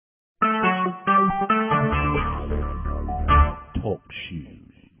TalkShoe.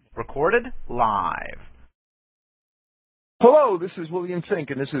 Recorded live. Hello, this is William Fink,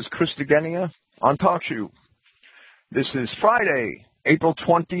 and this is Christogenea on TalkShoe. This is Friday, April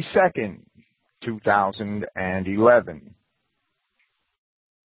 22nd, 2011.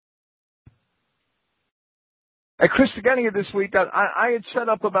 At Christogenea this week, I had set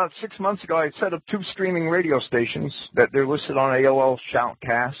up about 6 months ago, I had set up 2 streaming radio stations that they're listed on AOL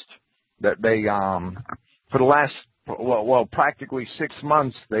Shoutcast, that they, for the last, practically 6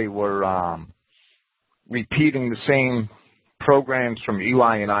 months, they were repeating the same programs from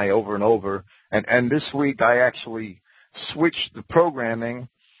Eli and I over and over. And this week, I actually switched the programming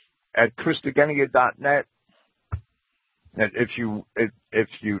at Christogenea.net.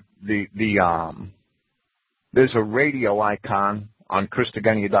 There's a radio icon on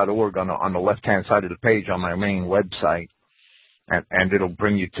Christogenea.org on the left-hand side of the page on my main website, and it'll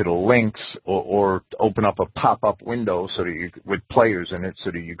bring you to the links or open up a pop-up window so that with players in it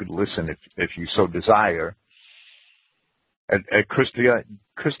so that you could listen if you so desire. At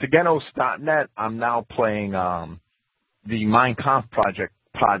Christogenos.net, I'm now playing the Mein Kampf Project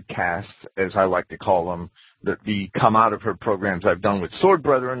podcasts, as I like to call them, the come out of her programs I've done with Sword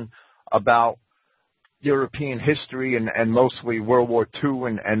Brethren about European history and mostly World War II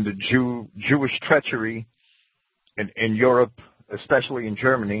and the Jewish treachery in Europe, especially in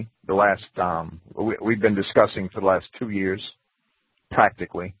Germany. The last we've been discussing for the last 2 years,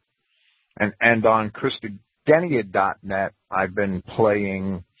 practically, and on Christogenea.net, I've been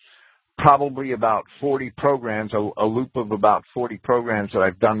playing probably about 40 programs, a loop of about 40 programs that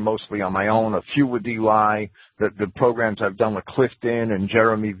I've done mostly on my own, a few with Eli, the programs I've done with Clifton and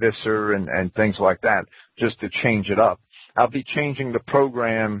Jeremy Visser and things like that, just to change it up. I'll be changing the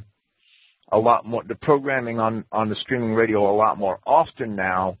program a lot more, the programming on the streaming radio a lot more often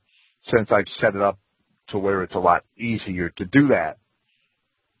now, since I've set it up to where it's a lot easier to do that.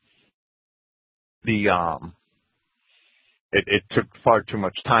 It took far too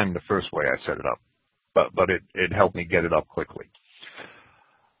much time the first way I set it up, but it helped me get it up quickly.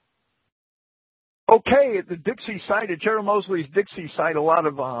 Okay, at the Dixie site, at Jerry Mosley's Dixie site, a lot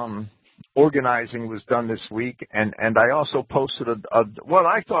of organizing was done this week, and I also posted what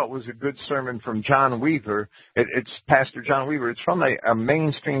I thought was a good sermon from John Weaver. It's Pastor John Weaver. It's from a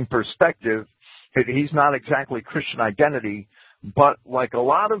mainstream perspective. He's not exactly Christian identity, but like a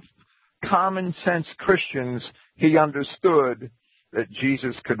lot of common sense Christians, he understood that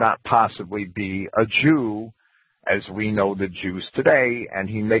Jesus could not possibly be a Jew as we know the Jews today, and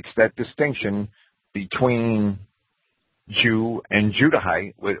he makes that distinction between Jew and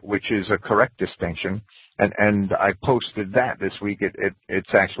Judahite, which is a correct distinction, and I posted that this week.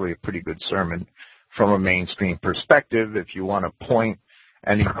 It's actually a pretty good sermon from a mainstream perspective. If you want to point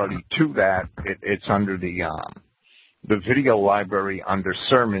anybody to that, it's under the video library under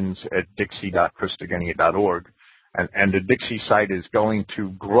sermons at dixie.christogenea.org. And the Dixie site is going to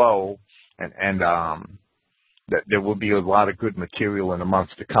grow, and there will be a lot of good material in the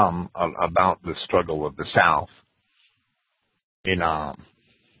months to come about the struggle of the South in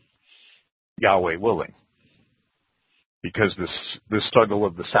Yahweh willing. Because the struggle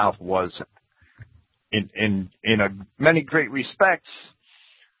of the South was, in many great respects,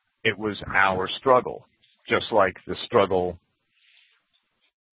 it was our struggle. Just like the struggle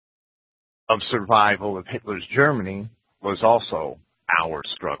of survival of Hitler's Germany was also our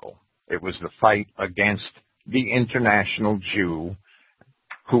struggle. It was the fight against the international Jew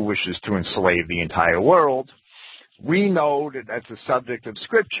who wishes to enslave the entire world. We know that that's a subject of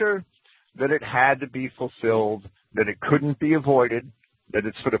Scripture, that it had to be fulfilled, that it couldn't be avoided, that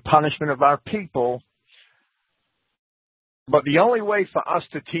it's for the punishment of our people. But the only way for us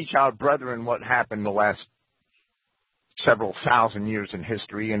to teach our brethren what happened the last several thousand years in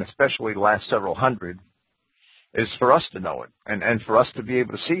history, and especially the last several hundred, is for us to know it and for us to be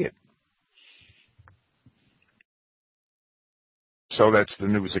able to see it. So that's the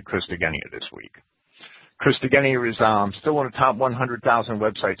news at Christogenea this week. Christogenea is still in the top 100,000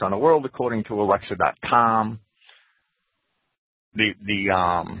 websites on the world, according to Alexa.com. The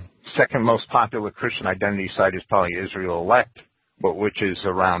second most popular Christian identity site is probably Israel Elect, which is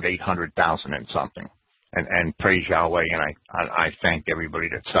around 800,000 and something. And praise Yahweh, and I thank everybody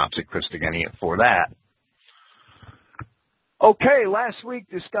that stops at Christogenea for that. Okay, last week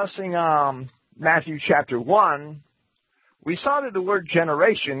discussing Matthew chapter 1, we saw that the word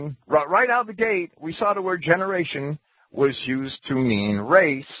generation, right out the gate, we saw the word generation was used to mean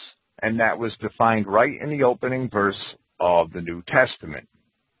race, and that was defined right in the opening verse of the New Testament.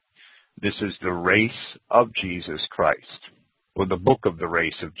 This is the race of Jesus Christ, or the book of the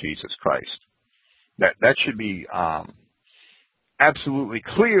race of Jesus Christ. That should be absolutely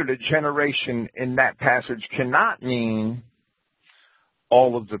clear that generation in that passage cannot mean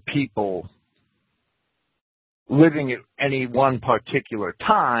all of the people living at any one particular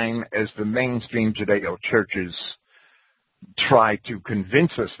time, as the mainstream Judeo churches try to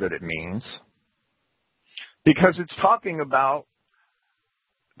convince us that it means, because it's talking about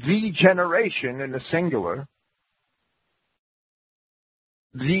the generation in the singular,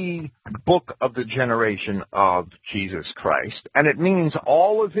 the book of the generation of Jesus Christ, and it means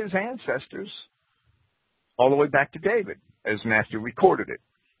all of his ancestors, all the way back to David, as Matthew recorded it.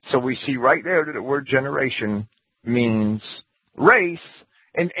 So we see right there that the word generation means race,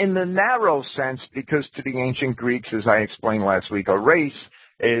 and in the narrow sense, because to the ancient Greeks, as I explained last week, a race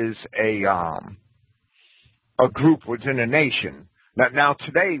is a group within a nation. Now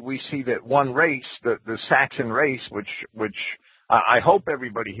today we see that one race, the Saxon race, which I hope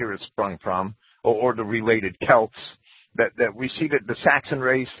everybody here has sprung from, or the related Celts, that we see that the Saxon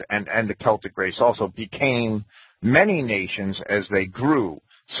race and the Celtic race also became many nations as they grew.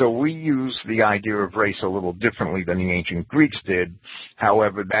 So we use the idea of race a little differently than the ancient Greeks did.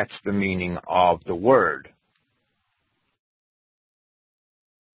 However, that's the meaning of the word.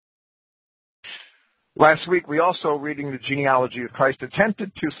 Last week, we also, reading the genealogy of Christ,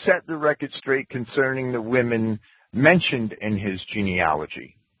 attempted to set the record straight concerning the women mentioned in his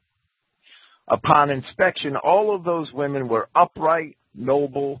genealogy. Upon inspection, all of those women were upright,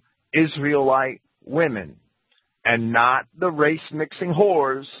 noble, Israelite women, and not the race-mixing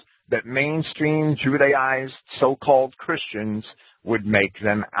whores that mainstream Judaized so-called Christians would make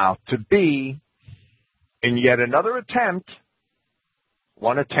them out to be. In yet another attempt,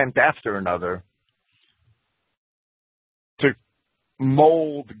 one attempt after another, to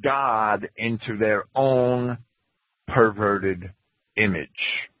mold God into their own perverted image.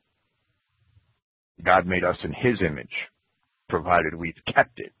 God made us in his image, provided we've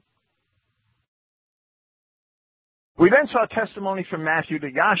kept it. We then saw testimony from Matthew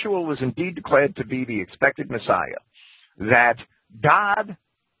that Yahshua was indeed declared to be the expected Messiah, that God,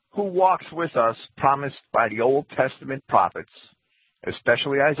 who walks with us, promised by the Old Testament prophets,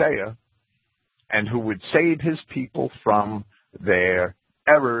 especially Isaiah, and who would save his people from their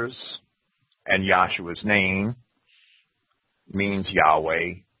errors, and Yahshua's name means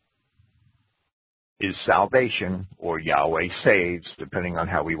Yahweh is salvation, or Yahweh saves, depending on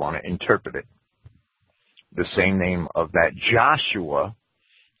how we want to interpret it. The same name of that Joshua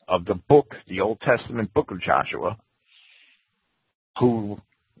of the book, the Old Testament book of Joshua, who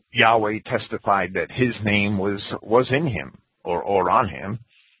Yahweh testified that his name was in him or on him,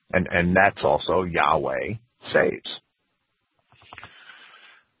 and that's also Yahweh saves.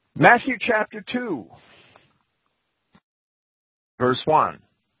 Matthew chapter 2, verse 1.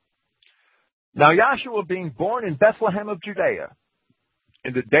 Now Yahshua, being born in Bethlehem of Judea,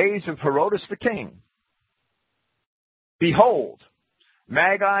 in the days of Herodes the king, behold,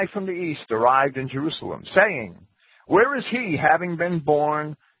 Magi from the east arrived in Jerusalem, saying, where is he, having been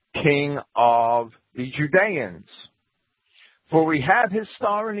born King of the Judeans? For we have his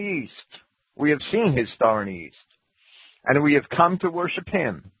star in the east. We have seen his star in the east, and we have come to worship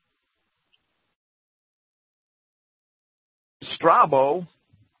him. Strabo,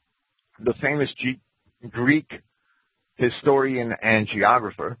 the famous Greek historian and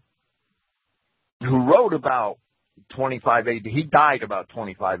geographer, who wrote about 25 AD, he died about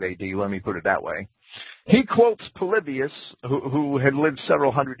 25 AD, let me put it that way. He quotes Polybius, who had lived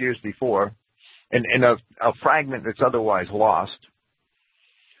several hundred years before, in a fragment that's otherwise lost,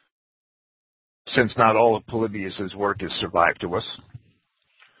 since not all of Polybius' work has survived to us.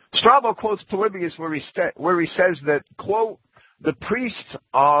 Strabo quotes Polybius where he says that, quote, the priests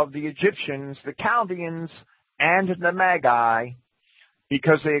of the Egyptians, the Chaldeans, and the Magi,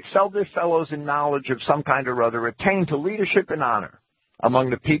 because they excelled their fellows in knowledge of some kind or other, attained to leadership and honor among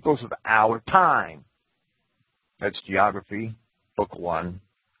the peoples of our time. That's Geography, Book 1,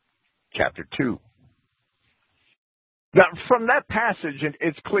 Chapter 2. Now, from that passage,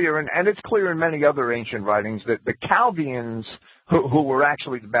 it's clear, and it's clear in many other ancient writings, that the Chaldeans, who were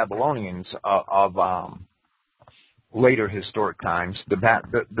actually the Babylonians of later historic times,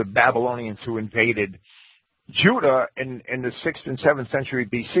 the Babylonians who invaded Judah in the 6th and 7th century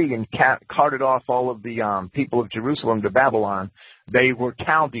BC and carted off all of the people of Jerusalem to Babylon, they were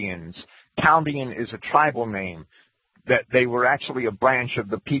Chaldeans. Chaldean is a tribal name. That they were actually a branch of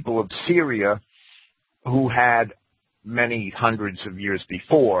the people of Syria who had many hundreds of years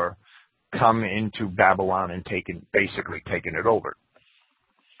before come into Babylon and basically taken it over.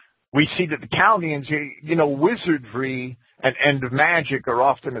 We see that the Chaldeans, wizardry and magic are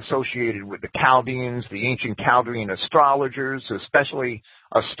often associated with the Chaldeans, the ancient Chaldean astrologers, especially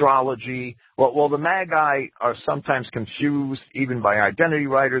astrology. Well, the Magi are sometimes confused, even by identity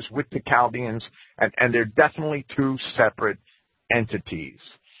writers, with the Chaldeans, and they're definitely two separate entities.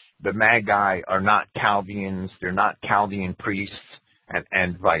 The Magi are not Chaldeans, they're not Chaldean priests,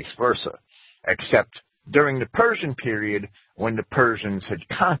 and vice versa, except during the Persian period when the Persians had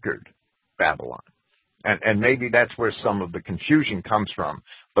conquered Babylon. And maybe that's where some of the confusion comes from,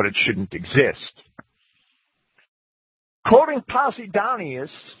 but it shouldn't exist. Quoting Posidonius,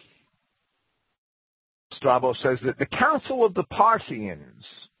 Strabo says that the council of the Parthians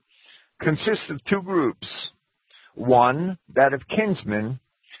consists of two groups, one that of kinsmen,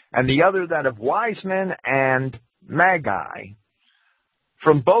 and the other that of wise men and magi,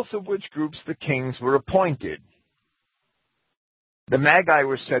 from both of which groups the kings were appointed. The Magi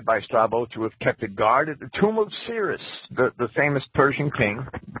were said by Strabo to have kept a guard at the tomb of Cyrus, the famous Persian king,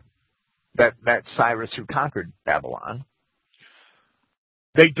 that Cyrus who conquered Babylon.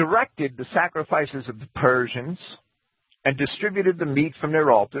 They directed the sacrifices of the Persians and distributed the meat from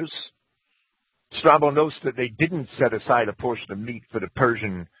their altars. Strabo notes that they didn't set aside a portion of meat for the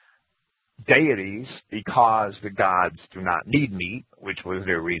Persian deities because the gods do not need meat, which was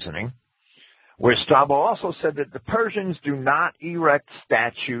their reasoning. Where Strabo also said that the Persians do not erect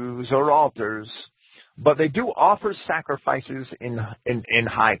statues or altars, but they do offer sacrifices in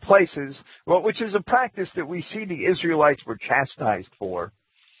high places, which is a practice that we see the Israelites were chastised for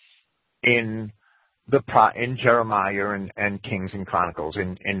in Jeremiah and Kings and Chronicles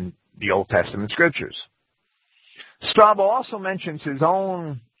in the Old Testament scriptures. Strabo also mentions his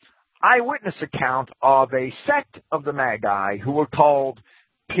own eyewitness account of a sect of the Magi who were called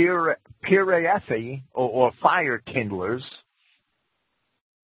Piraethi, or fire kindlers,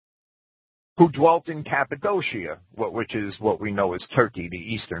 who dwelt in Cappadocia, which is what we know as Turkey, the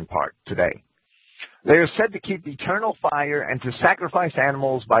eastern part today. They are said to keep eternal fire and to sacrifice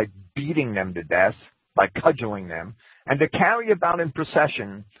animals by beating them to death, by cudgeling them, and to carry about in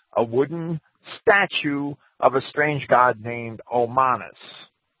procession a wooden statue of a strange god named Omanus.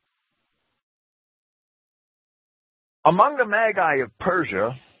 Among the Magi of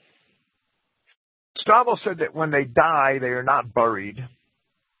Persia, Strabo said that when they die, they are not buried,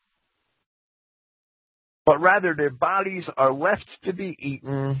 but rather their bodies are left to be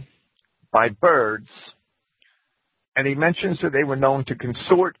eaten by birds, and he mentions that they were known to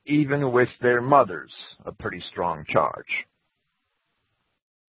consort even with their mothers, a pretty strong charge.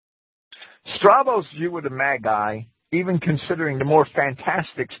 Strabo's view of the Magi, even considering the more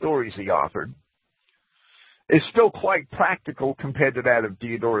fantastic stories he offered, is still quite practical compared to that of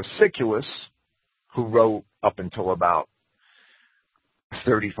Diodorus Siculus, who wrote up until about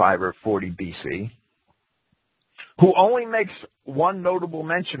 35 or 40 BC, who only makes one notable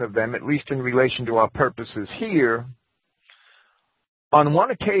mention of them, at least in relation to our purposes here, on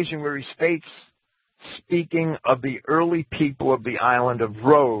one occasion where he states, speaking of the early people of the island of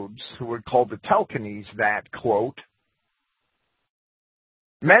Rhodes, who were called the Telchines, that, quote,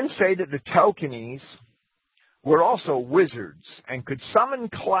 men say that the Telchines were also wizards and could summon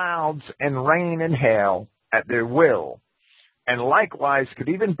clouds and rain and hail at their will, and likewise could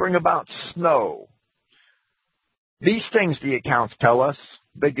even bring about snow. These things, the accounts tell us,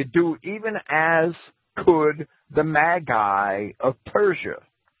 they could do even as could the Magi of Persia.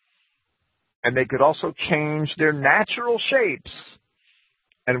 And they could also change their natural shapes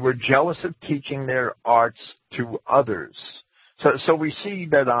and were jealous of teaching their arts to others. So we see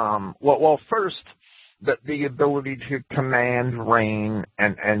that, first, that the ability to command rain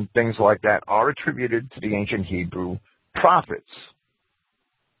and things like that are attributed to the ancient Hebrew prophets.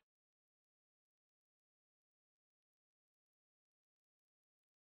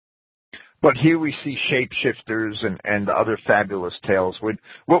 But here we see shapeshifters and other fabulous tales,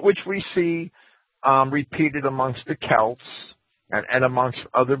 which we see repeated amongst the Celts and amongst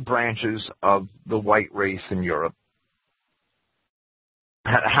other branches of the white race in Europe.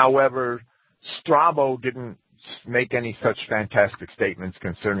 However, Strabo didn't make any such fantastic statements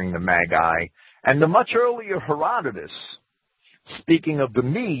concerning the Magi, and the much earlier Herodotus, speaking of the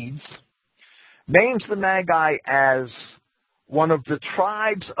Medes, names the Magi as one of the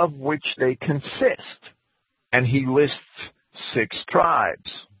tribes of which they consist, and he lists 6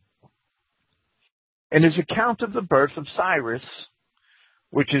 tribes. In his account of the birth of Cyrus,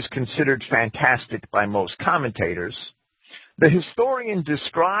 which is considered fantastic by most commentators, the historian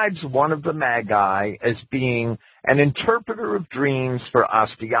describes one of the Magi as being an interpreter of dreams for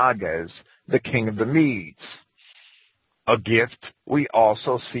Astyages, the king of the Medes. a gift we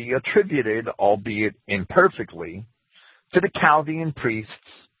also see attributed, albeit imperfectly, to the Chaldean priests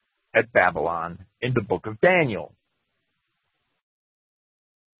at Babylon in the book of Daniel.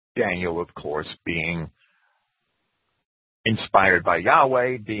 Daniel, of course, being inspired by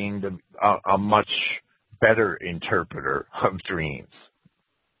Yahweh, being a much better interpreter of dreams.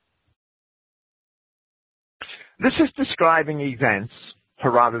 This is describing events,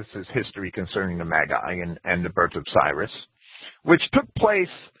 Herodotus' history concerning the Magi and the birth of Cyrus, which took place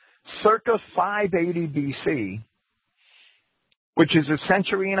circa 580 BC, which is a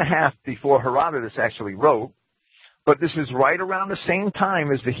century and a half before Herodotus actually wrote, but this is right around the same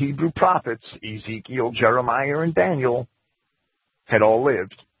time as the Hebrew prophets, Ezekiel, Jeremiah, and Daniel, had all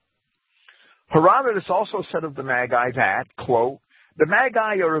lived. Herodotus also said of the Magi that, quote, the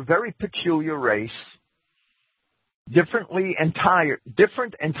Magi are a very peculiar race, different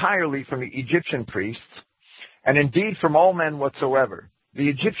entirely from the Egyptian priests, and indeed from all men whatsoever. The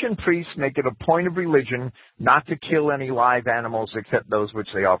Egyptian priests make it a point of religion not to kill any live animals except those which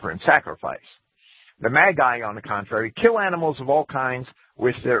they offer in sacrifice. The Magi, on the contrary, kill animals of all kinds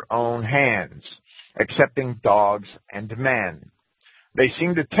with their own hands, excepting dogs and men. They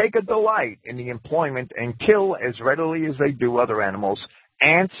seem to take a delight in the employment and kill as readily as they do other animals,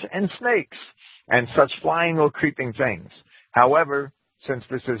 ants and snakes, and such flying or creeping things. However, since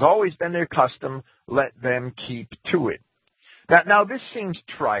this has always been their custom, let them keep to it. Now this seems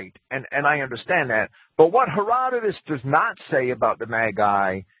trite, and I understand that, but what Herodotus does not say about the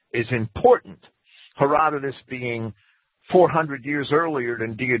Magi is important. Herodotus being 400 years earlier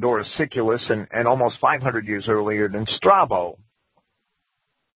than Diodorus Siculus and almost 500 years earlier than Strabo.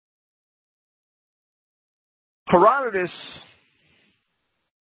 Herodotus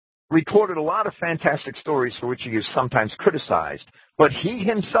recorded a lot of fantastic stories for which he is sometimes criticized, but he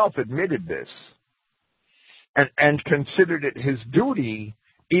himself admitted this and considered it his duty,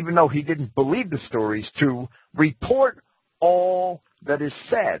 even though he didn't believe the stories, to report all that is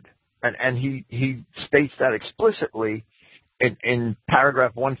said. And he states that explicitly in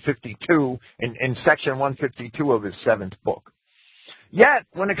paragraph 152, in section 152 of his 7th book. Yet,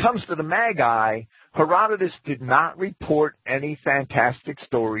 when it comes to the Magi, Herodotus did not report any fantastic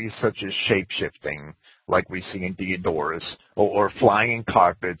stories such as shape-shifting, like we see in Diodorus, or flying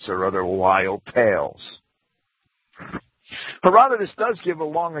carpets or other wild tales. Herodotus does give a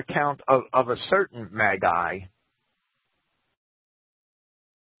long account of a certain Magi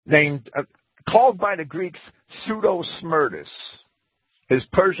named, called by the Greeks Pseudo-Smerdis. His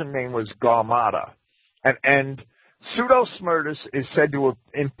Persian name was Gaumata. And Pseudo-Smerdis is said to have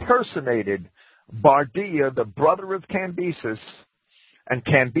impersonated Bardia, the brother of Cambyses, and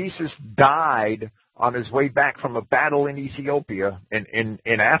Cambyses died on his way back from a battle in Ethiopia,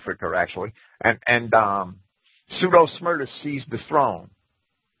 in Africa actually, and Pseudo-Smerdis seized the throne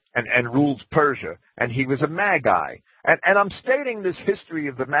and ruled Persia, and he was a Magi. And I'm stating this history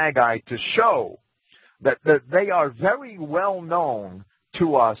of the Magi to show that they are very well known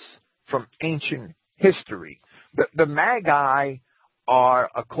to us from ancient history. The Magi are,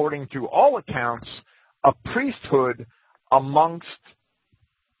 according to all accounts, a priesthood amongst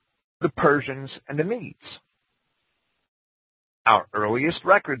the Persians and the Medes. Our earliest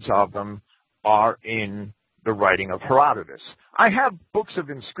records of them are in the writing of Herodotus. I have books of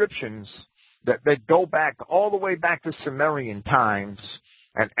inscriptions that go back all the way back to Sumerian times,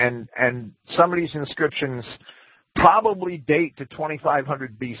 and some of these inscriptions probably date to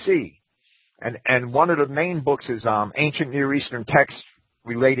 2500 BC. And one of the main books is Ancient Near Eastern Texts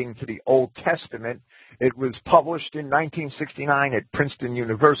Relating to the Old Testament. It was published in 1969 at Princeton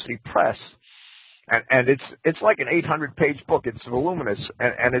University Press. And it's like an 800-page book. It's voluminous,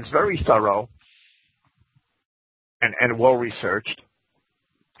 and it's very thorough and well-researched.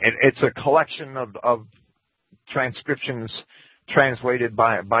 And it's a collection of transcriptions translated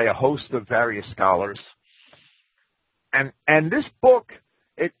by a host of various scholars. And this book,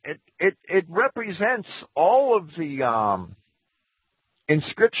 it represents all of the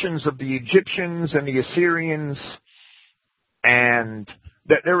inscriptions of the Egyptians and the Assyrians, and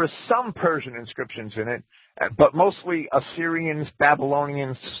there are some Persian inscriptions in it, but mostly Assyrians,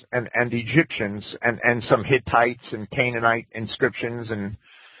 Babylonians, and Egyptians, and some Hittites and Canaanite inscriptions, and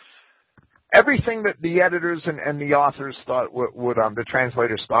everything that the editors and the authors thought would the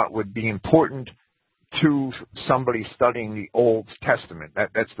translators thought would be important to somebody studying the Old Testament.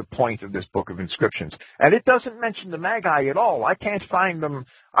 That's the point of this book of inscriptions. And it doesn't mention the Magi at all. I can't find them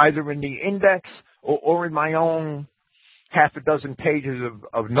either in the index or in my own half a dozen pages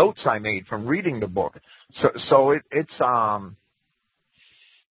of notes I made from reading the book. So it's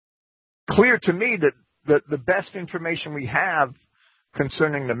clear to me the best information we have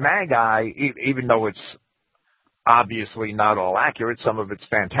concerning the Magi, even though it's obviously not all accurate, some of it's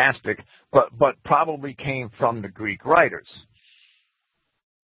fantastic, but probably came from the Greek writers.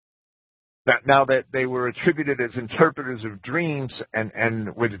 Now that they were attributed as interpreters of dreams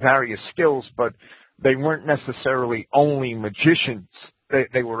and with various skills, but they weren't necessarily only magicians.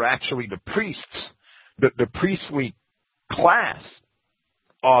 They were actually the priests, the priestly class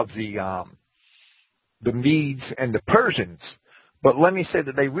of the Medes and the Persians. But let me say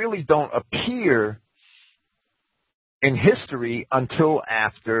that they really don't appear in history until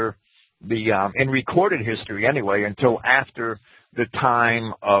after in recorded history anyway, until after the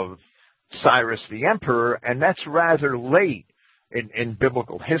time of Cyrus the Emperor, and that's rather late in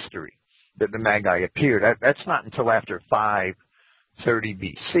biblical history that the Magi appeared. That's not until after 530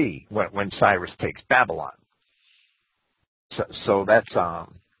 BC when Cyrus takes Babylon. So that's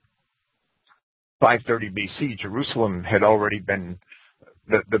 530 BC. Jerusalem had already been,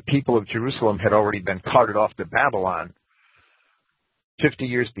 the people of Jerusalem had already been carted off to Babylon 50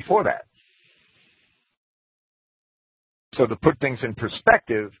 years before that. So to put things in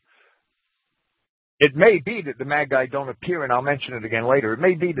perspective, it may be that the Magi don't appear, and I'll mention it again later, it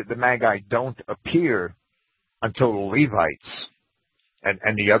may be that the Magi don't appear until the Levites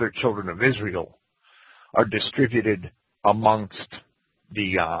and the other children of Israel are distributed amongst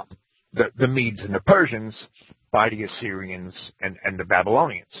the Medes and the Persians by the Assyrians and the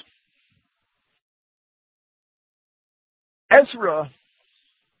Babylonians. Ezra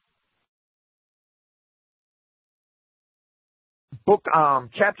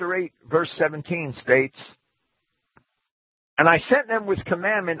chapter 8, verse 17 states, "And I sent them with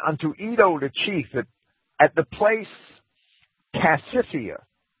commandment unto Iddo the chief at the place Casiphia.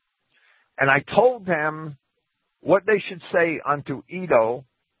 And I told them what they should say unto Iddo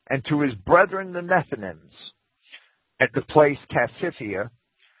and to his brethren the Nethinims at the place Casiphia,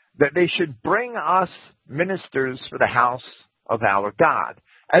 that they should bring us ministers for the house of our God."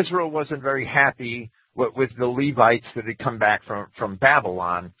 Ezra wasn't very happy with the Levites that had come back from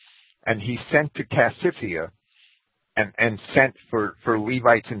Babylon, and he sent to Casiphia and sent for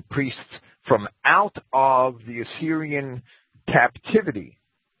Levites and priests from out of the Assyrian captivity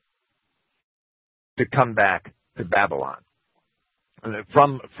to come back to Babylon,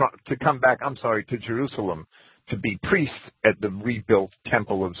 to come back to Jerusalem to be priests at the rebuilt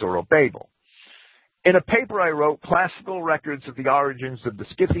temple of Zorobabel. In a paper I wrote, Classical Records of the Origins of the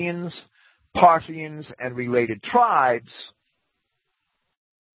Scythians, Parthians, and Related Tribes,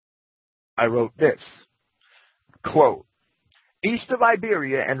 I wrote this, quote, "East of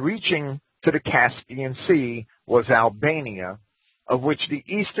Iberia and reaching to the Caspian Sea was Albania, of which the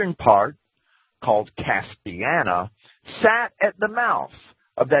eastern part, called Caspiana, sat at the mouth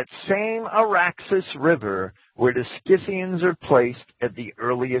of that same Araxes River where the Scythians are placed at the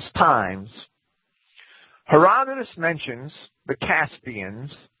earliest times. Herodotus mentions the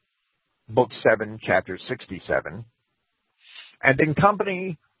Caspians, Book 7, Chapter 67, and in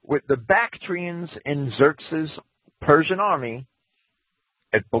company with the Bactrians in Xerxes' Persian army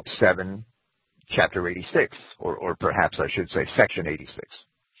at Book 7, Chapter 86, or perhaps I should say Section 86.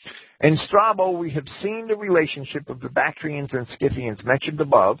 In Strabo, we have seen the relationship of the Bactrians and Scythians mentioned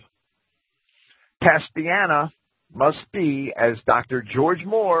above. Caspiana must be, as Dr. George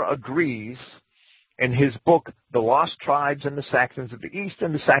Moore agrees, in his book, The Lost Tribes and the Saxons of the East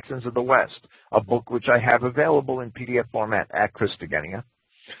and the Saxons of the West, a book which I have available in PDF format at Christogenea.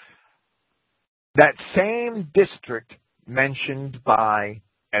 That same district mentioned by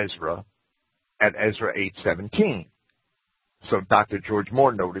Ezra at Ezra 8:17. So Dr. George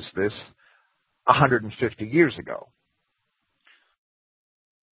Moore noticed this 150 years ago.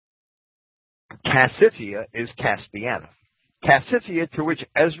 Casiphia is Caspiana. Casiphia, to which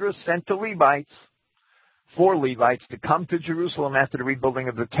Ezra sent the Levites, 4 Levites, to come to Jerusalem after the rebuilding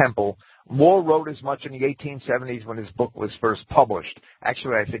of the temple. Moore wrote as much in the 1870s when his book was first published.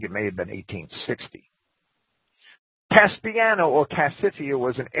 Actually, I think it may have been 1860. Caspiana or Casiphia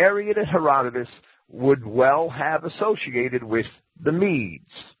was an area that Herodotus would well have associated with the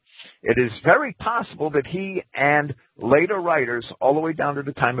Medes. It is very possible that he and later writers, all the way down to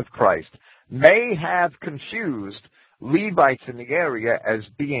the time of Christ, may have confused Levites in the area as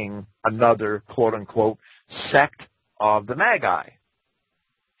being another, quote-unquote, sect of the Magi.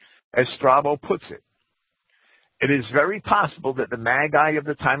 As Strabo puts it, it is very possible that the Magi of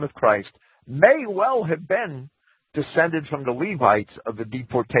the time of Christ may well have been descended from the Levites of the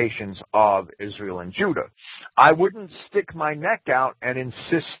deportations of Israel and Judah. I wouldn't stick my neck out and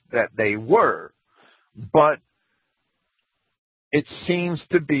insist that they were, but it seems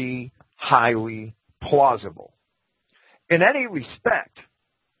to be highly plausible. In any respect,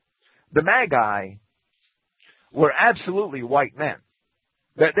 the Magi were absolutely white men.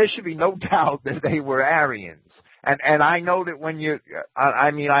 That there should be no doubt that they were Aryans. And I know that when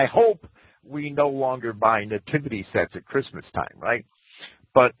I hope we no longer buy nativity sets at Christmas time, right?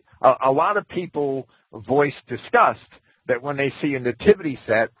 But a lot of people voice disgust that when they see a nativity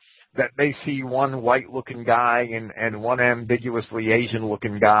set, that they see one white-looking guy and one ambiguously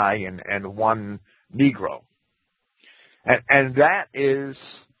Asian-looking guy and one Negro. And that is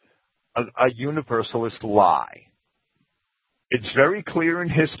a universalist lie. It's very clear in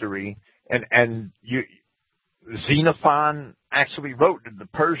history, and Xenophon actually wrote that the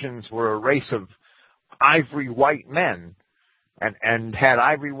Persians were a race of ivory white men and had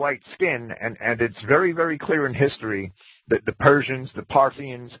ivory white skin, and it's very, very clear in history that the Persians, the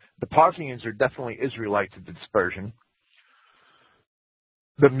Parthians are definitely Israelites of the dispersion.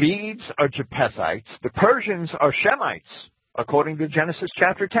 The Medes are Japhethites. The Persians are Shemites, according to Genesis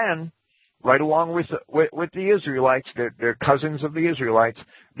chapter 10, right along with the Israelites. They're cousins of the Israelites.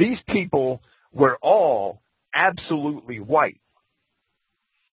 These people were all absolutely white.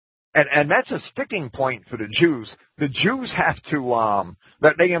 And that's a sticking point for the Jews. The Jews have to,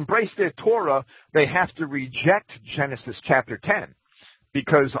 that they embrace their Torah, they have to reject Genesis chapter 10.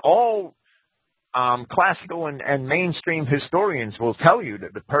 Because all classical and mainstream historians will tell you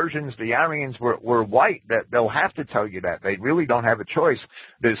that the Persians, the Aryans were white. That they'll have to tell you that. They really don't have a choice.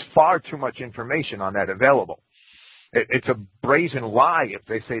 There's far too much information on that available. It's a brazen lie if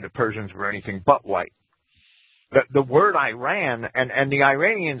they say the Persians were anything but white. The word Iran, and the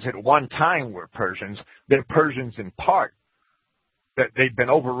Iranians at one time were Persians. They're Persians in part. That they've been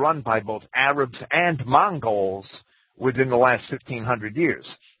overrun by both Arabs and Mongols within the last 1,500 years.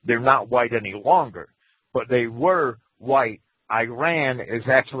 They're not white any longer, but they were white. Iran is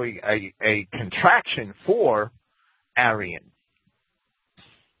actually a contraction for Aryan.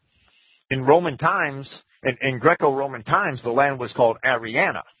 In Roman times, in Greco-Roman times, the land was called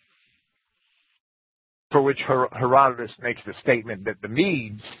Ariana, for which Herodotus makes the statement that the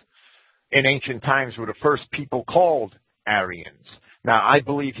Medes in ancient times were the first people called Aryans. Now, I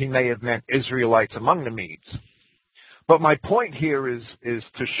believe he may have meant Israelites among the Medes. But my point here is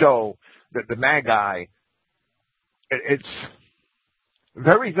to show that the Magi, it's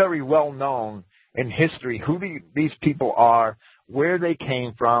very, very well known in history who these people are, where they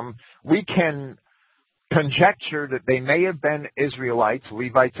came from. We can conjecture that they may have been Israelites,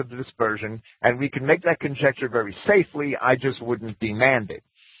 Levites of the dispersion, and we can make that conjecture very safely. I just wouldn't demand it.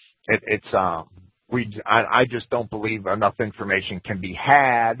 I just don't believe enough information can be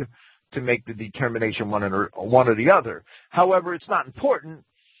had to make the determination one or the other. However, it's not important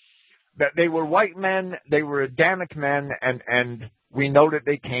that they were white men, they were Adamic men, and we know that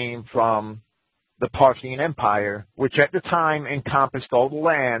they came from the Parthian Empire, which at the time encompassed all the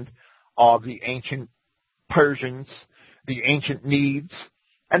land of the ancient Persians, the ancient Medes,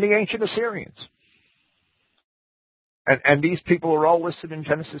 and the ancient Assyrians. And these people are all listed in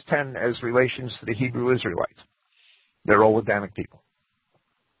Genesis 10 as relations to the Hebrew Israelites. They're all Adamic people.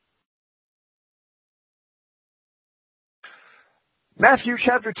 Matthew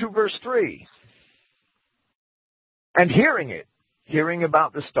chapter 2, verse 3. And hearing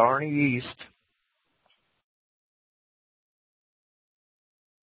about the star in the east,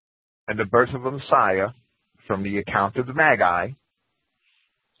 and the birth of the Messiah, from the account of the Magi,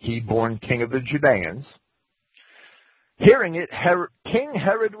 he born king of the Judeans. Hearing it, King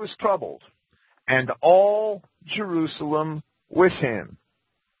Herod was troubled, and all Jerusalem with him.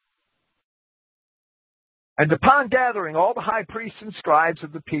 And upon gathering all the high priests and scribes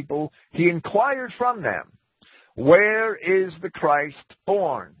of the people, he inquired from them, where is the Christ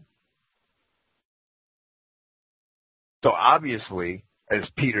born? So obviously, as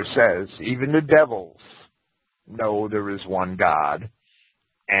Peter says, even the devils know there is one God,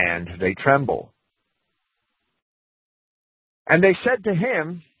 and they tremble. And they said to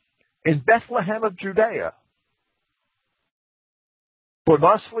him, in Bethlehem of Judea. For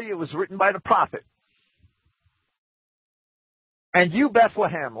thusly it was written by the prophet, and you,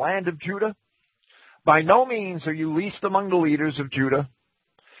 Bethlehem, land of Judah, by no means are you least among the leaders of Judah,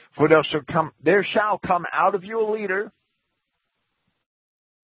 for there shall come out of you a leader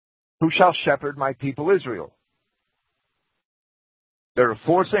who shall shepherd my people Israel. There are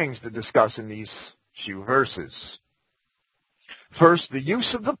 4 things to discuss in these few verses. First, the use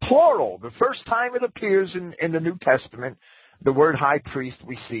of the plural. The first time it appears in the New Testament, the word high priest,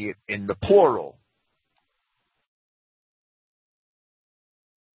 we see it in the plural.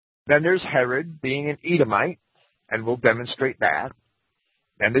 Then there's Herod being an Edomite, and we'll demonstrate that.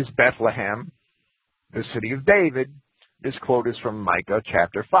 Then there's Bethlehem. the city of David. This quote is from Micah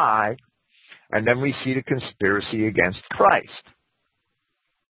chapter 5. And then we see the conspiracy against Christ.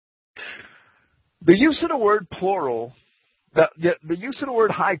 The use of the word plural, the use of the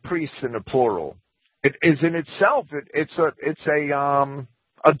word high priest in the plural, it is in itself, it's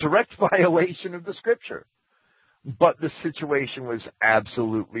a direct violation of the scripture. But the situation was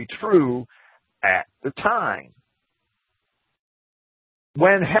absolutely true at the time.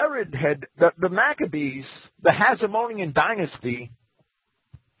 When Herod had, the Maccabees, the Hasmonean dynasty,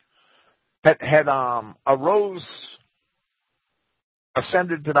 had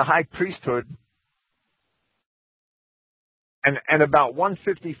ascended to the high priesthood, and about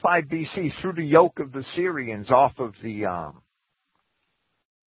 155 BC threw the yoke of the Syrians off of the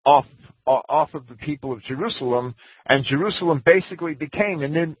people of Jerusalem, and Jerusalem basically became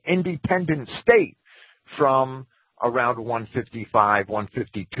an independent state from around 155,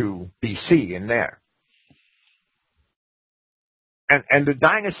 152 BC in there. And the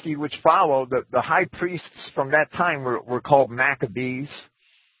dynasty which followed, the high priests from that time were called Maccabees,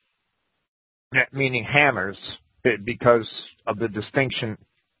 meaning hammers, because of the distinction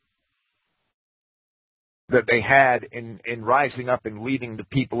that they had in rising up and leading the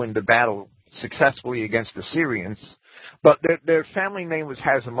people into battle successfully against the Syrians. But their family name was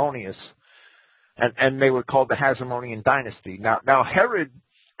Hasmoneus, and they were called the Hasmonean dynasty. Now Herod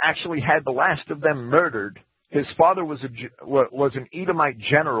actually had the last of them murdered. His father was an Edomite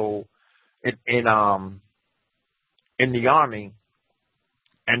general in the army,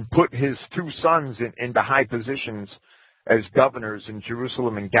 and put his two sons into high positions as governors in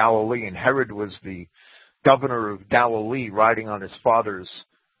Jerusalem and Galilee. And Herod was the governor of Galilee, riding on his father's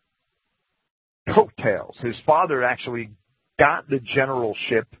coattails. His father actually got the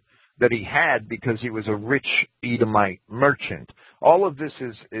generalship that he had because he was a rich Edomite merchant. All of this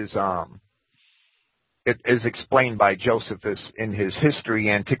is explained by Josephus in his History,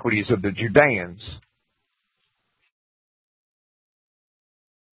 Antiquities of the Judeans.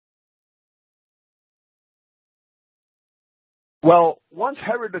 Well, once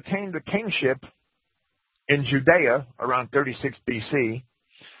Herod attained the kingship in Judea around 36 BC,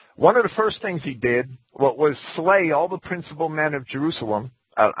 one of the first things he did was slay all the principal men of Jerusalem.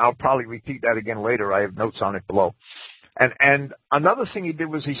 I'll probably repeat that again later. I have notes on it below. And another thing he did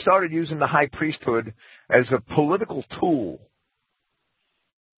was he started using the high priesthood as a political tool.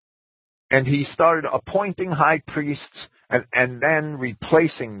 And he started appointing high priests and then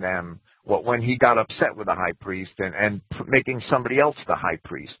replacing them when he got upset with the high priest and making somebody else the high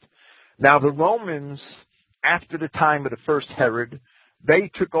priest. Now the Romans, after the time of the first Herod,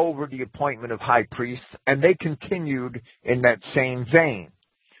 they took over the appointment of high priests, and they continued in that same vein,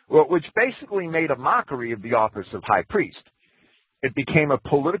 which basically made a mockery of the office of high priest. It became a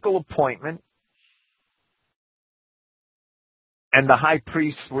political appointment, and the high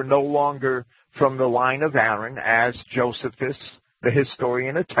priests were no longer from the line of Aaron, as Josephus, the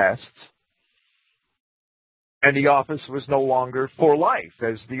historian, attests, and the office was no longer for life,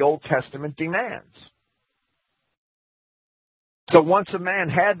 as the Old Testament demands. So once a man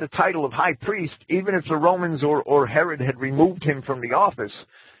had the title of high priest, even if the Romans or Herod had removed him from the office,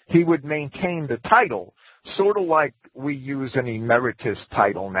 he would maintain the title, sort of like we use an emeritus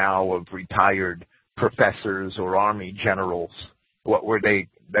title now of retired professors or army generals, where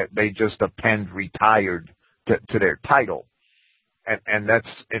they just append retired to their title. And that's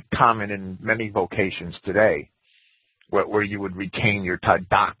common in many vocations today, where you would retain your title.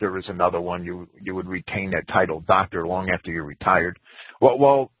 Doctor is another one. You would retain that title, doctor, long after you're retired.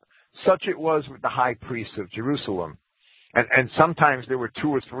 Well, such it was with the high priests of Jerusalem. And sometimes there were 2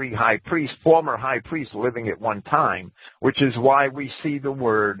 or 3 high priests, former high priests, living at one time, which is why we see the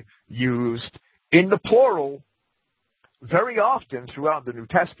word used in the plural very often throughout the New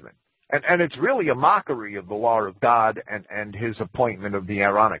Testament. And it's really a mockery of the law of God and his appointment of the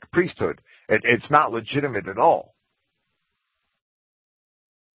Aaronic priesthood. It's not legitimate at all.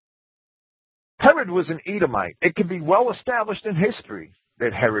 Herod was an Edomite. It can be well established in history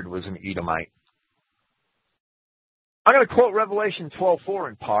that Herod was an Edomite. I'm going to quote Revelation 12:4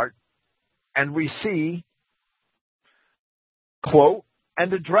 in part, and we see, quote,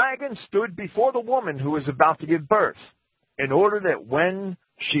 "And the dragon stood before the woman who was about to give birth, in order that when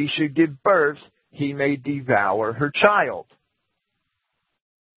she should give birth, he may devour her child."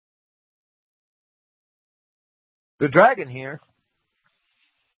 The dragon here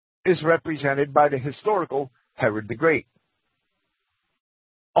is represented by the historical Herod the Great.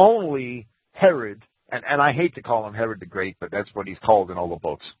 Only Herod, and I hate to call him Herod the Great, but that's what he's called in all the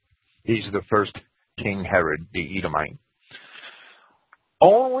books. He's the first King Herod, the Edomite.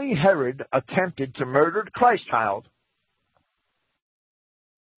 only Herod attempted to murder the Christ child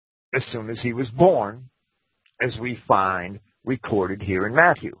as soon as he was born, as we find recorded here in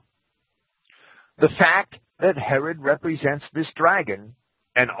Matthew. The fact that Herod represents this dragon,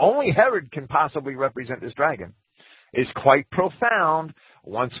 and only Herod can possibly represent this dragon, is quite profound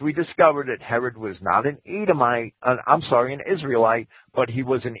once we discover that Herod was not an Israelite, but he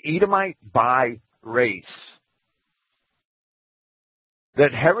was an Edomite by race.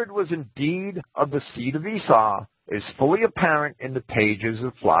 That Herod was indeed of the seed of Esau is fully apparent in the pages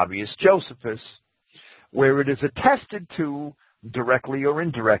of Flavius Josephus, where it is attested to, directly or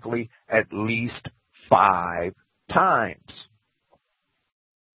indirectly, at least 5 times.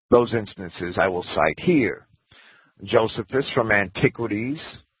 Those instances I will cite here. Josephus from Antiquities,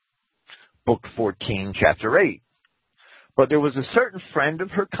 Book 14, Chapter 8. But there was a certain friend of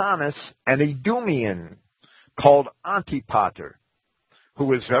Hyrcanus, an Idumean, called Antipater, who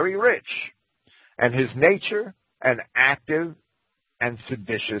was very rich, and his nature an active and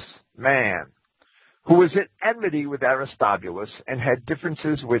seditious man, who was at enmity with Aristobulus and had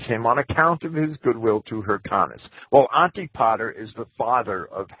differences with him on account of his goodwill to Hyrcanus. Well, Antipater is the father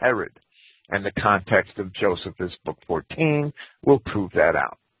of Herod, and the context of Josephus, Book 14, will prove that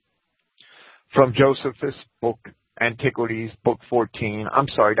out. From Josephus, Book Antiquities, Book 14,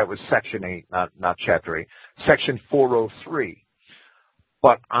 that was Section 8, not Chapter 8, Section 403.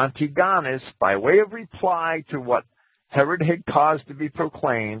 But Antigonus, by way of reply to what Herod had caused to be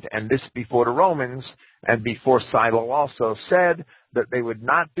proclaimed, and this before the Romans, and before Silo also, said that they would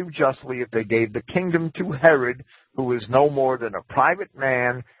not do justly if they gave the kingdom to Herod, who is no more than a private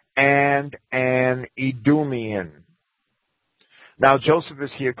man and an Idumean. Now, Josephus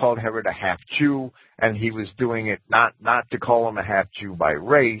here called Herod a half-Jew, and he was doing it not to call him a half-Jew by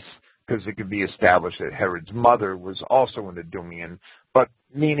race, because it could be established that Herod's mother was also an Idumean, but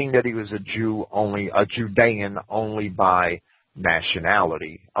meaning that he was a Judean only by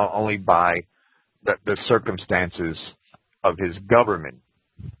nationality, only by the circumstances of his government.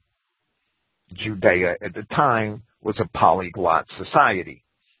 Judea at the time was a polyglot society.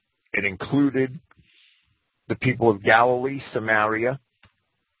 It included the people of Galilee, Samaria,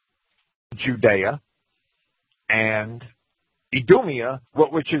 Judea, and Idumea,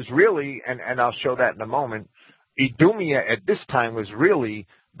 which is really, and I'll show that in a moment, Idumea at this time was really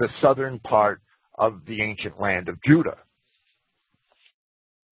the southern part of the ancient land of Judah.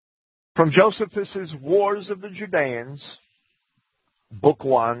 From Josephus's Wars of the Judeans, Book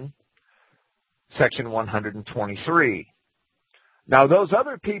 1, Section 123. Now those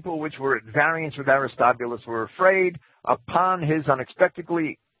other people which were at variance with Aristobulus were afraid, upon his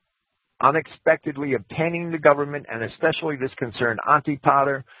unexpectedly obtaining the government, and especially this concerned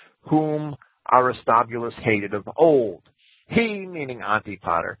Antipater, whom Aristobulus hated of old. He, meaning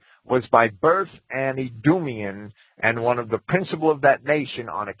Antipater, was by birth an Idumean, and one of the principal of that nation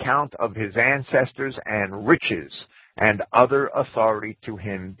on account of his ancestors and riches, and other authority to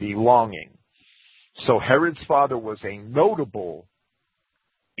him belonging. So Herod's father was a notable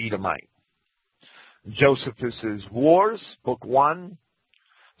Edomite. Josephus's Wars, Book 1,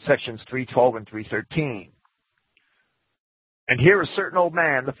 Sections 312 and 313. And here a certain old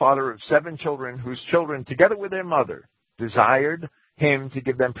man, the father of 7 children, whose children, together with their mother, desired him to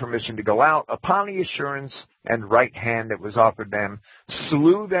give them permission to go out, upon the assurance and right hand that was offered them,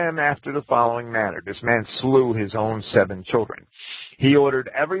 slew them after the following manner. This man slew his own 7 children. He ordered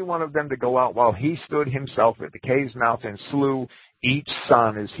every one of them to go out while he stood himself at the cave's mouth, and slew each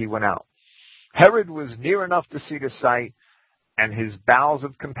son as he went out. Herod was near enough to see the sight, and his bowels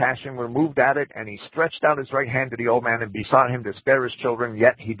of compassion were moved at it, and he stretched out his right hand to the old man and besought him to spare his children,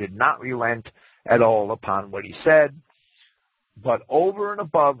 yet he did not relent at all upon what he said, but over and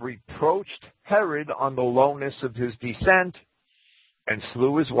above reproached Herod on the lowness of his descent, and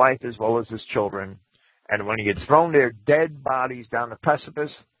slew his wife as well as his children. And when he had thrown their dead bodies down the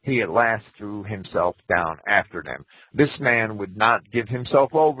precipice, he at last threw himself down after them. This man would not give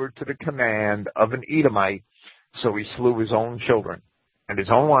himself over to the command of an Edomite, so he slew his own children, and his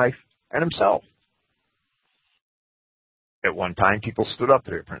own wife, and himself. At one time, people stood up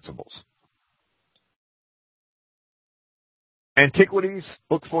to their principles. Antiquities,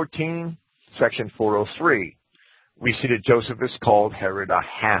 Book 14, Section 403. We see that Josephus called Herod a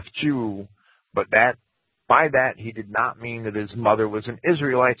half-Jew, but by that he did not mean that his mother was an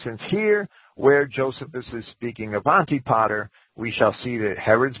Israelite, since here, where Josephus is speaking of Antipater, we shall see that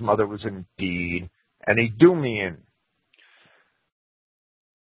Herod's mother was indeed an Idumean.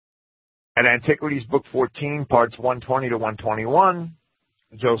 At Antiquities, Book 14, parts 120 to 121,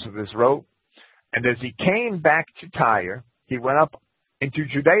 Josephus wrote, and as he came back to Tyre, he went up into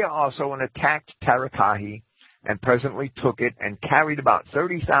Judea also and attacked Tarichahi, and presently took it, and carried about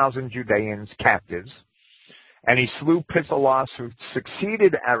 30,000 Judeans captives. And he slew Pithalos, who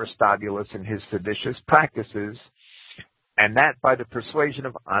succeeded Aristobulus in his seditious practices, and that by the persuasion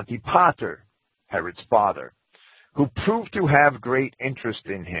of Antipater, Herod's father, who proved to have great interest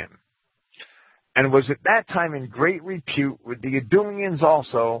in him, and was at that time in great repute with the Idumeans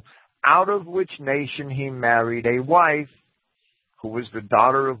also, out of which nation he married a wife, who was the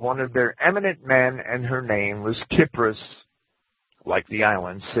daughter of one of their eminent men, and her name was Cypris, like the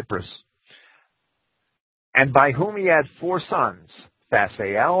island Cyprus, and by whom he had 4 sons,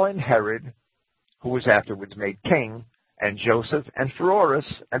 Phasael and Herod, who was afterwards made king, and Joseph and Pheroras,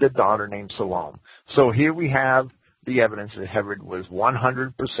 and a daughter named Salome. So here we have the evidence that Herod was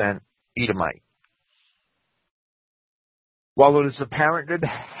 100% Edomite. While it is apparent that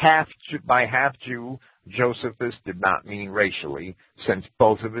by half Jew, Josephus did not mean racially, since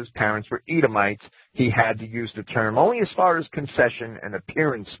both of his parents were Edomites, he had to use the term only as far as concession and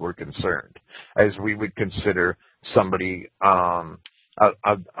appearance were concerned, as we would consider somebody by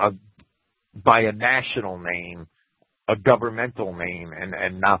a national name, a governmental name,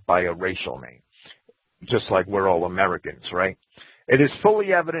 and not by a racial name, just like we're all Americans, right? It is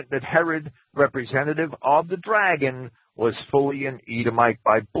fully evident that Herod, representative of the dragon, was fully an Edomite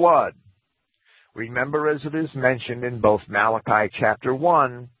by blood. Remember, as it is mentioned in both Malachi chapter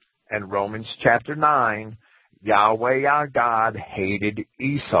 1 and Romans chapter 9, Yahweh our God hated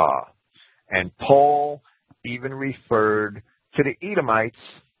Esau. And Paul even referred to the Edomites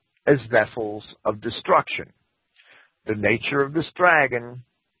as vessels of destruction. The nature of this dragon,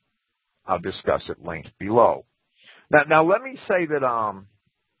 I'll discuss at length below. Now let me say that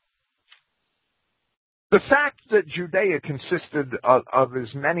the fact that Judea consisted of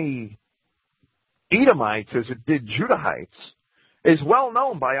as many Edomites as it did Judahites is well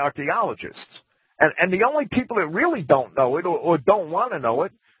known by archaeologists. And the only people that really don't know it or don't want to know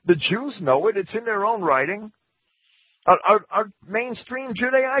it, the Jews know it, it's in their own writing, are mainstream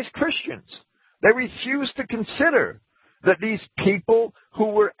Judaized Christians. They refuse to consider that these people who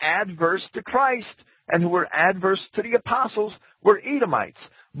were adverse to Christ and who were adverse to the apostles were Edomites.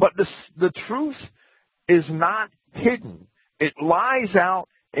 But the truth is not hidden. It lies out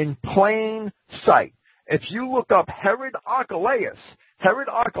in plain sight. If you look up Herod Archelaus,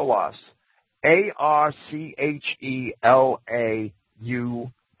 Archelaus, Herod,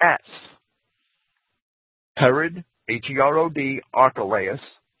 Herod, Archelaus,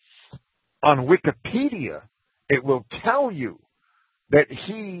 on Wikipedia, it will tell you that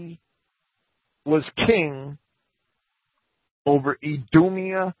he was king over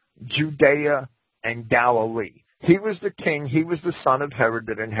Idumea, Judea, and Galilee. He was the king. He was the son of Herod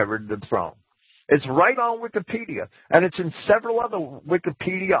that inherited the throne. It's right on Wikipedia, and it's in several other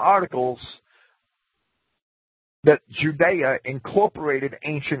Wikipedia articles that Judea incorporated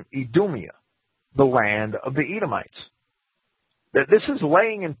ancient Idumea, the land of the Edomites. That this is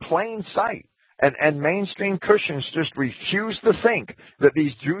laying in plain sight, and mainstream Christians just refuse to think that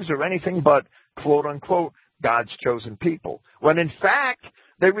these Jews are anything but, quote unquote, God's chosen people, when in fact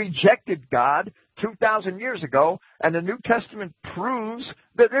they rejected God 2,000 years ago, and the New Testament proves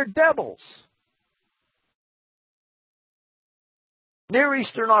that they're devils. Near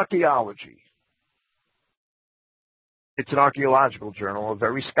Eastern Archaeology. It's an archaeological journal, a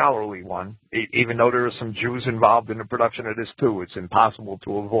very scholarly one, even though there are some Jews involved in the production of this too. It's impossible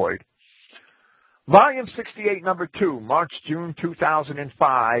to avoid. Volume 68, number 2, March, June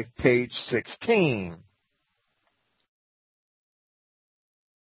 2005, page 16.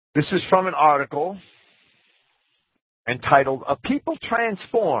 This is from an article entitled, A People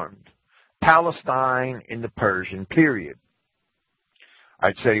Transformed, Palestine in the Persian Period.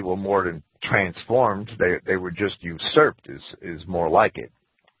 I'd say, well, more than transformed, they were just usurped is more like it.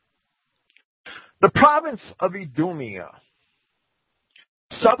 The province of Idumea.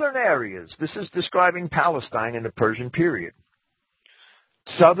 Southern areas. This is describing Palestine in the Persian period.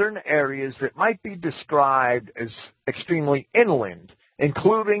 Southern areas that might be described as extremely inland,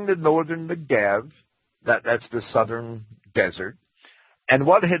 including the northern Negev, that's the southern desert, and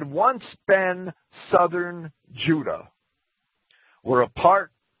what had once been southern Judah, were a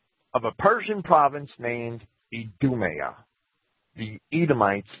part of a Persian province named Idumea. The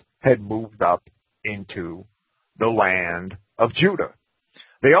Edomites had moved up into the land of Judah.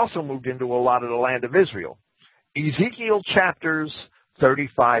 They also moved into a lot of the land of Israel. Ezekiel chapters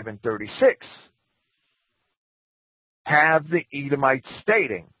 35 and 36 have the Edomites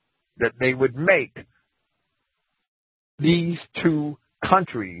stating that they would make these two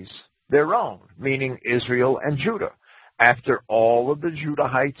countries their own, meaning Israel and Judah. After all of the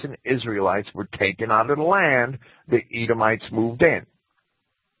Judahites and Israelites were taken out of the land, the Edomites moved in.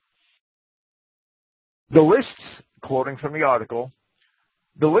 The lists, quoting from the article,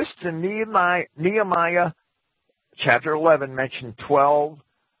 the lists in Nehemiah chapter 11 mention 12,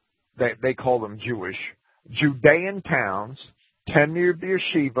 they call them Jewish, Judean towns, 10 near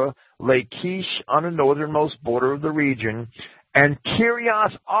Beersheba, Lachish on the northernmost border of the region, and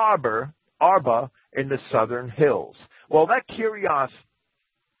Kiriath Arba in the southern hills. Well, that Kiriath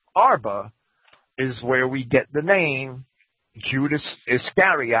Arba is where we get the name Judas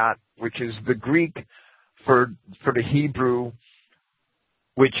Iscariot, which is the Greek for the Hebrew,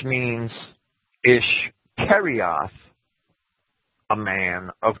 which means Ish-Kerioth, a man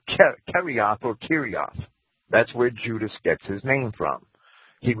of Kerioth or Kirioth. That's where Judas gets his name from.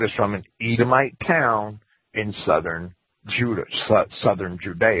 He was from an Edomite town in southern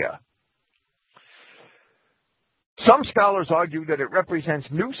Judea. Some scholars argue that it represents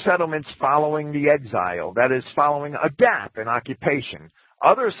new settlements following the exile, that is, following a gap in occupation.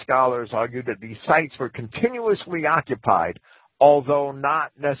 Other scholars argue that these sites were continuously occupied, although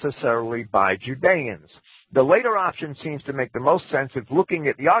not necessarily by Judeans. The later option seems to make the most sense if looking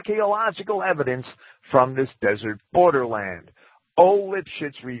at the archaeological evidence from this desert borderland. O.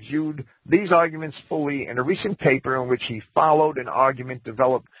 Lipschitz reviewed these arguments fully in a recent paper in which he followed an argument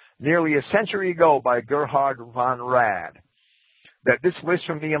developed nearly a century ago by Gerhard von Rad, that this list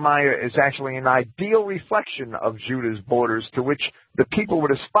from Nehemiah is actually an ideal reflection of Judah's borders to which the people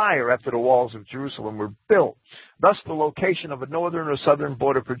would aspire after the walls of Jerusalem were built. Thus, the location of a northern or southern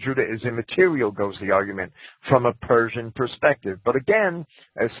border for Judah is immaterial, goes the argument, from a Persian perspective. But again,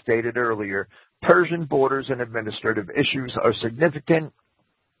 as stated earlier, Persian borders and administrative issues are significant,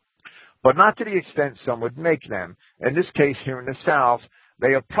 but not to the extent some would make them. In this case, here in the south,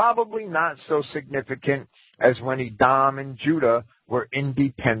 they are probably not so significant as when Edom and Judah were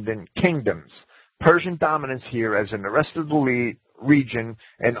independent kingdoms. Persian dominance here, as in the rest of the region,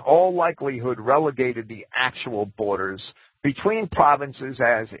 in all likelihood relegated the actual borders between provinces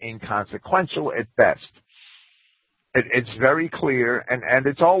as inconsequential at best. It's very clear, and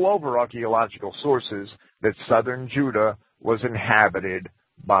it's all over archaeological sources, that southern Judah was inhabited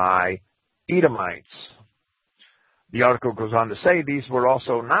by Edomites. The article goes on to say these were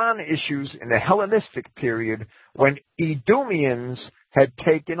also non-issues in the Hellenistic period when Edomians had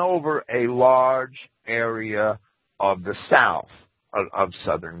taken over a large area of the south of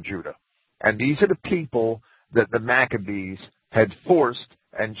southern Judah. And these are the people that the Maccabees had forced,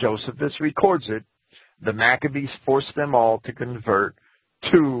 and Josephus records it. The Maccabees forced them all to convert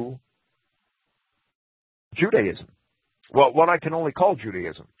to Judaism. Well, what I can only call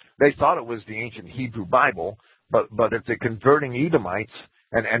Judaism. They thought it was the ancient Hebrew Bible, but if they're converting Edomites,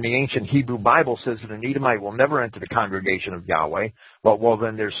 and the ancient Hebrew Bible says that an Edomite will never enter the congregation of Yahweh, well,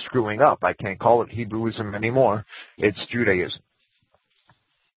 then they're screwing up. I can't call it Hebrewism anymore. It's Judaism.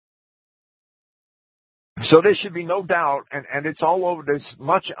 So there should be no doubt, and it's all over, there's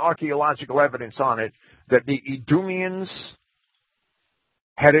much archaeological evidence on it, that the Edomians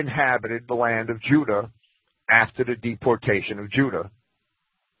had inhabited the land of Judah after the deportation of Judah.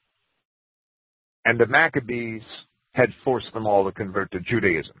 And the Maccabees had forced them all to convert to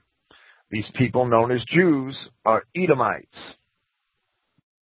Judaism. These people known as Jews are Edomites.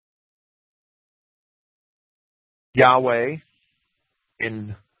 Yahweh,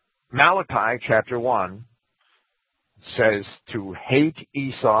 in Malachi chapter 1, says to hate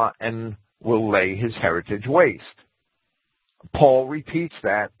Esau and will lay his heritage waste. Paul repeats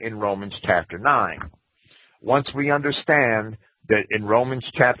that in Romans chapter 9. Once we understand that in Romans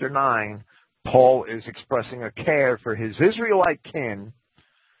chapter 9, Paul is expressing a care for his Israelite kin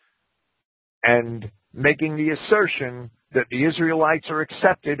and making the assertion that the Israelites are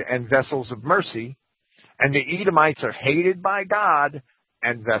accepted and vessels of mercy, and the Edomites are hated by God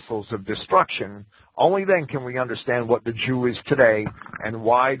and vessels of destruction. Only then can we understand what the Jew is today and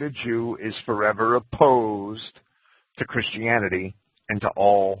why the Jew is forever opposed to Christianity and to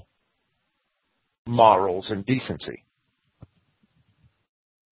all morals and decency.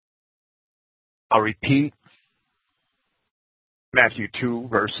 I'll repeat Matthew 2,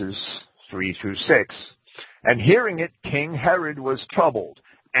 verses 3 through 6. And hearing it, King Herod was troubled,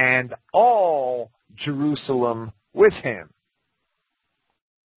 and all Jerusalem with him.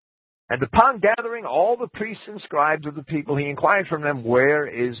 And upon gathering all the priests and scribes of the people, he inquired from them, where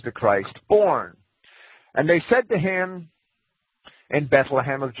is the Christ born? And they said to him, in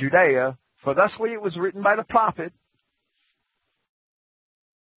Bethlehem of Judea, for thusly it was written by the prophet,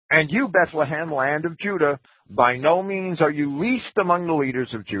 And you, Bethlehem, land of Judah, by no means are you least among the leaders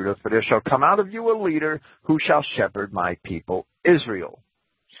of Judah, for there shall come out of you a leader who shall shepherd my people Israel.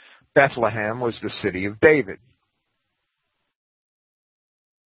 Bethlehem was the city of David.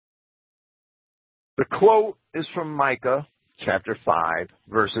 The quote is from Micah chapter 5,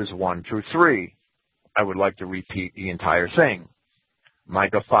 verses 1 through 3. I would like to repeat the entire thing.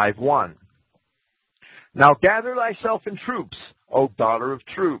 Micah 5:1. Now gather thyself in troops, O daughter of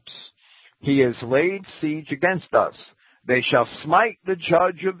troops. He has laid siege against us. They shall smite the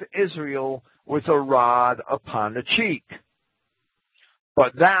judge of Israel with a rod upon the cheek.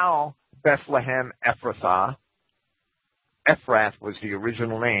 But thou, Bethlehem Ephrathah, Ephrath was the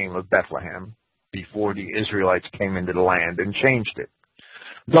original name of Bethlehem before the Israelites came into the land and changed it.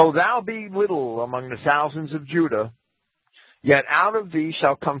 Though thou be little among the thousands of Judah, yet out of thee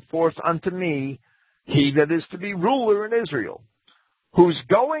shall come forth unto me he that is to be ruler in Israel, whose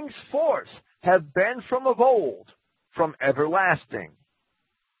goings forth have been from of old, from everlasting.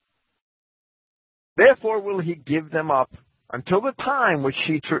 Therefore will he give them up until the time that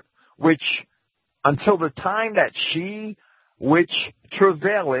she which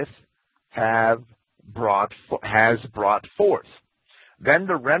travaileth has brought forth. Then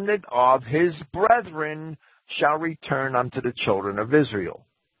the remnant of his brethren shall return unto the children of Israel.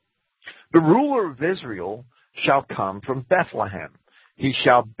 The ruler of Israel shall come from Bethlehem. He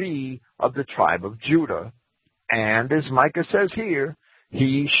shall be of the tribe of Judah. And, as Micah says here,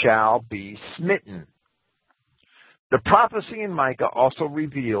 he shall be smitten. The prophecy in Micah also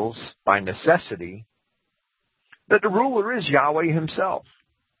reveals, by necessity, that the ruler is Yahweh himself.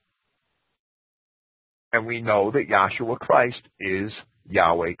 And we know that Yahshua Christ is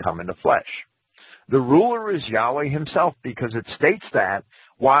Yahweh come in the flesh. The ruler is Yahweh himself because it states that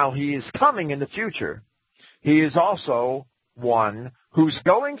while he is coming in the future, he is also one whose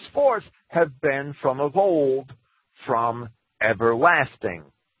goings forth have been from of old, from everlasting.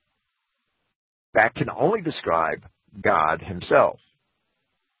 That can only describe God himself.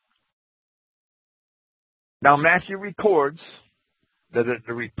 Now Matthew records that at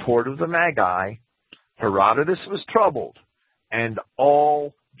the report of the Magi, Herodotus was troubled, and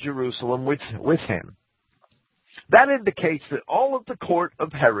all Jerusalem with him. That indicates that all of the court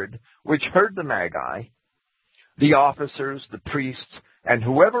of Herod, which heard the Magi, the officers, the priests, and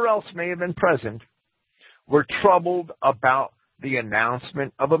whoever else may have been present, were troubled about the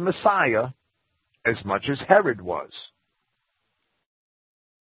announcement of a Messiah as much as Herod was.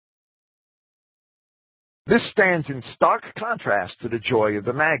 This stands in stark contrast to the joy of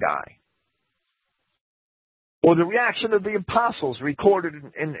the Magi, or the reaction of the apostles recorded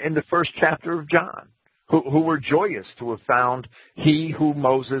in the first chapter of John, who were joyous to have found he who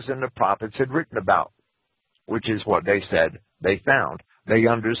Moses and the prophets had written about, which is what they said they found. They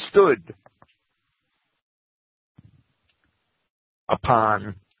understood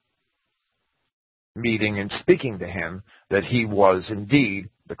upon meeting and speaking to him that he was indeed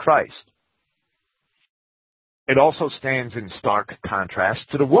the Christ. It also stands in stark contrast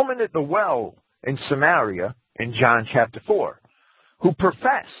to the woman at the well in Samaria in John chapter 4, who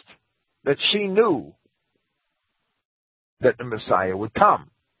professed that she knew that the Messiah would come.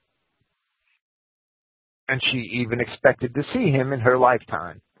 And she even expected to see him in her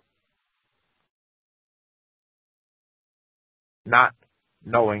lifetime, not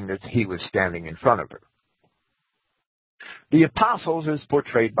knowing that he was standing in front of her. The apostles, as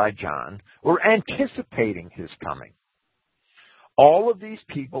portrayed by John, were anticipating his coming. All of these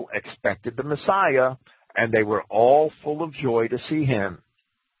people expected the Messiah, and they were all full of joy to see him.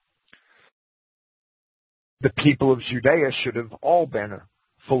 The people of Judea should have all been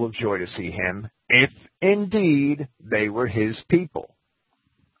full of joy to see him, if indeed they were his people.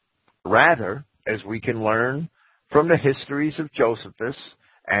 Rather, as we can learn from the histories of Josephus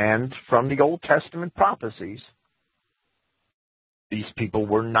and from the Old Testament prophecies, these people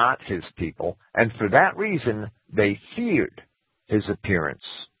were not his people, and for that reason, they feared his appearance.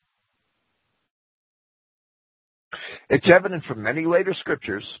 It's evident from many later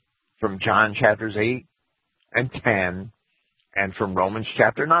scriptures, from John chapters 8 and 10, and from Romans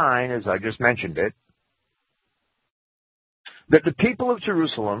chapter 9, as I just mentioned it, that the people of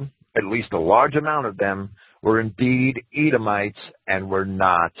Jerusalem, at least a large amount of them, were indeed Edomites and were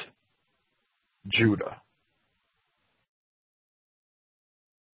not Judah.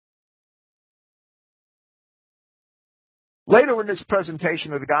 Later in this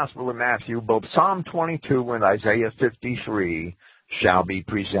presentation of the Gospel of Matthew, both Psalm 22 and Isaiah 53 shall be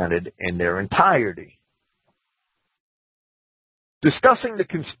presented in their entirety. Discussing the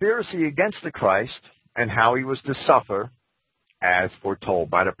conspiracy against the Christ and how he was to suffer, as foretold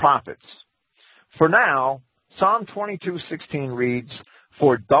by the prophets. For now, Psalm 22:16 reads,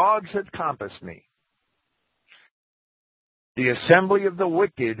 "For dogs have compassed me. The assembly of the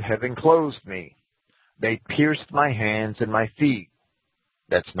wicked have enclosed me. They pierced my hands and my feet."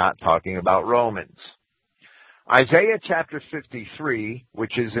 That's not talking about Romans. Isaiah chapter 53,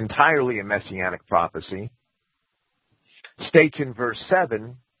 which is entirely a messianic prophecy, states in verse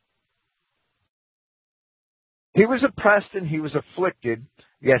 7, "He was oppressed and he was afflicted,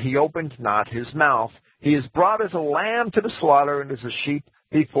 yet he opened not his mouth. He is brought as a lamb to the slaughter, and as a sheep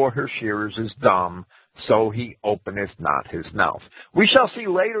before her shearers is dumb, so he openeth not his mouth." We shall see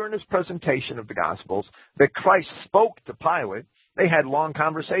later in his presentation of the Gospels that Christ spoke to Pilate. They had long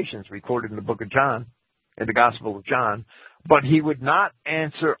conversations recorded in the book of John, in the Gospel of John, but he would not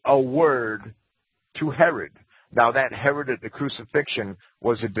answer a word to Herod. Now that Herod at the crucifixion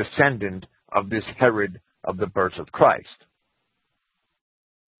was a descendant of this Herod of the birth of Christ.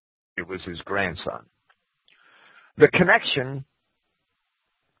 It was his grandson. The connection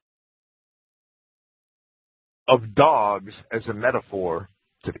of dogs as a metaphor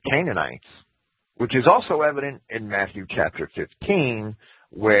to the Canaanites, which is also evident in Matthew chapter 15,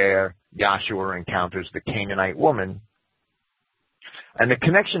 where Joshua encounters the Canaanite woman, and the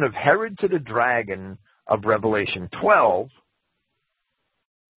connection of Herod to the dragon of Revelation 12,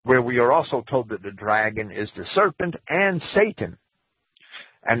 where we are also told that the dragon is the serpent and Satan,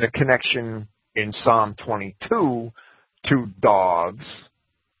 and the connection in Psalm 22 to dogs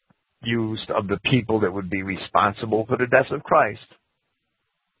used of the people that would be responsible for the death of Christ.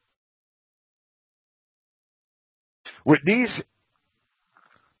 With these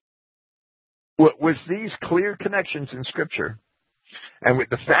clear connections in Scripture, and with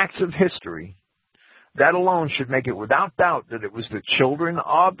the facts of history, that alone should make it without doubt that it was the children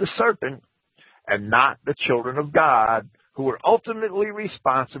of the serpent and not the children of God who were ultimately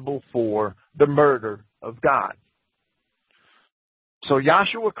responsible for the murder of God. So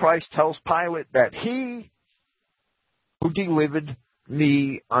Yahshua Christ tells Pilate that he who delivered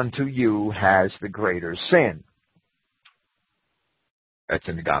me unto you has the greater sin. That's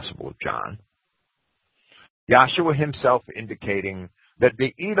in the Gospel of John. Yahshua himself indicating that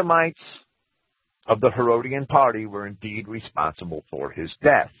the Edomites of the Herodian party were indeed responsible for his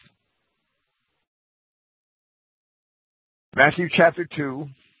death. Matthew chapter 2,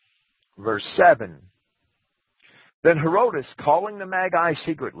 verse 7. "Then Herodes, calling the Magi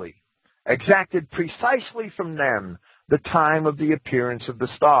secretly, exacted precisely from them the time of the appearance of the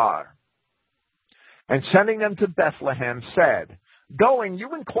star. And sending them to Bethlehem, said, Going,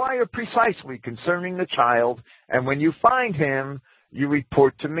 you inquire precisely concerning the child, and when you find him, you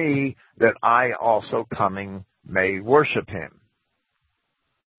report to me, that I also coming may worship him."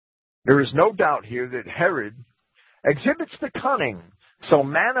 There is no doubt here that Herod exhibits the cunning so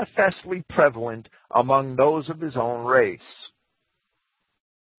manifestly prevalent among those of his own race,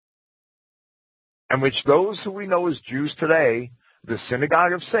 and which those who we know as Jews today, the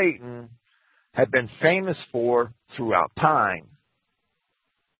synagogue of Satan, have been famous for throughout time.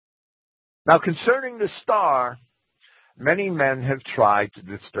 Now, concerning the star, many men have tried to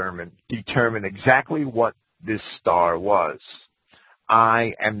determine exactly what this star was.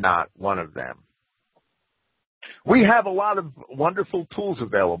 I am not one of them. We have a lot of wonderful tools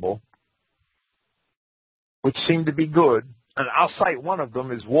available, which seem to be good. And I'll cite one of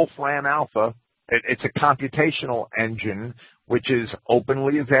them is Wolfram Alpha. It's a computational engine, which is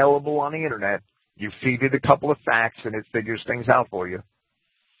openly available on the internet. You feed it a couple of facts, and it figures things out for you.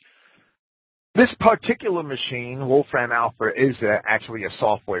 This particular machine, Wolfram Alpha, is actually a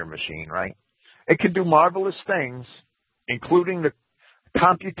software machine, right? It can do marvelous things, including the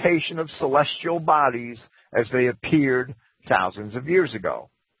computation of celestial bodies as they appeared thousands of years ago.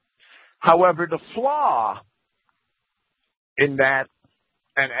 However, the flaw in that,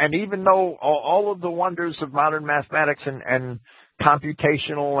 and even though all of the wonders of modern mathematics and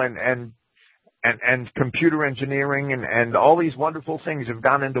computational and computer engineering and all these wonderful things have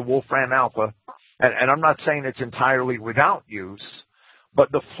gone into Wolfram Alpha, and I'm not saying it's entirely without use,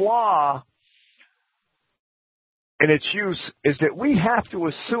 but the flaw in its use is that we have to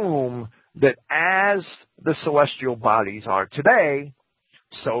assume that as the celestial bodies are today,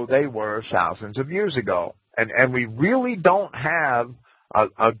 so they were thousands of years ago. And we really don't have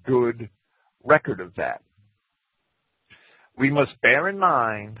a good record of that. We must bear in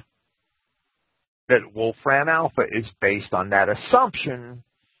mind that Wolfram Alpha is based on that assumption,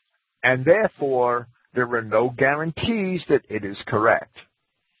 and therefore there are no guarantees that it is correct.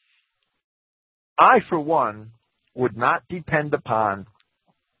 I, for one, would not depend upon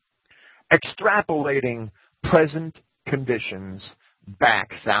extrapolating present conditions back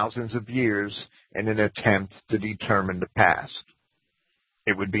thousands of years in an attempt to determine the past.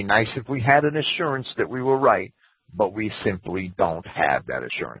 It would be nice if we had an assurance that we were right, but we simply don't have that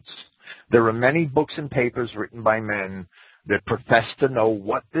assurance. There are many books and papers written by men that profess to know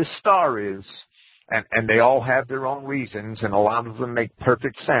what this star is, and they all have their own reasons, and a lot of them make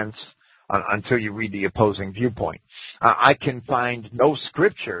perfect sense until you read the opposing viewpoint. I can find no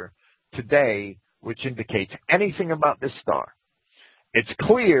scripture today which indicates anything about this star. It's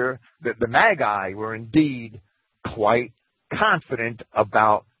clear that the Magi were indeed quite confident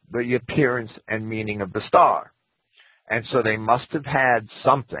about the appearance and meaning of the star. And so they must have had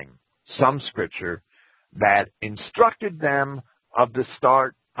something, some scripture, that instructed them of the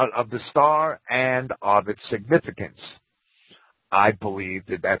star and of its significance. I believe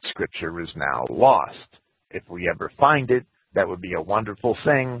that scripture is now lost. If we ever find it, that would be a wonderful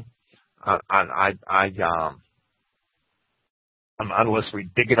thing. Unless we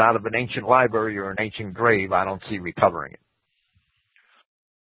dig it out of an ancient library or an ancient grave, I don't see recovering it.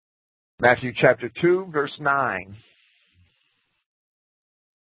 Matthew chapter 2, verse 9.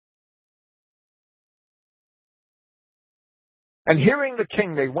 And hearing the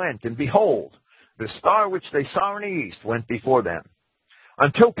king, they went, and behold, the star which they saw in the east went before them.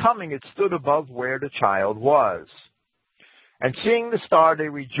 Until coming, it stood above where the child was. And seeing the star, they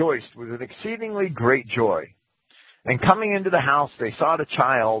rejoiced with an exceedingly great joy. And coming into the house, they saw the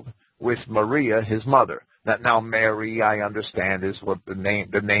child with Maria, his mother. Now Mary, I understand, is what the name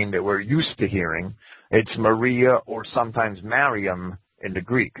that we're used to hearing. It's Maria, or sometimes Mariam in the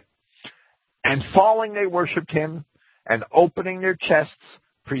Greek. And falling, they worshipped him, and opening their chests,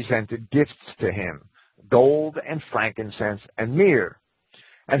 presented gifts to him, gold and frankincense and myrrh.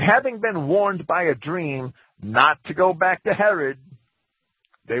 And having been warned by a dream not to go back to Herod,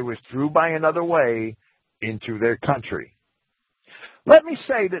 they withdrew by another way into their country. Let me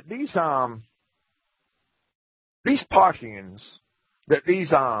say that these Parthians, that these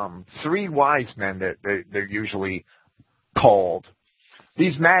three wise men that they're usually called,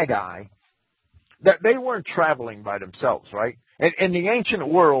 these Magi, that they weren't traveling by themselves, right? In the ancient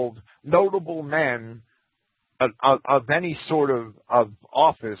world, notable men of any sort of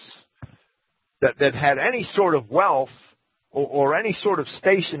office that had any sort of wealth or any sort of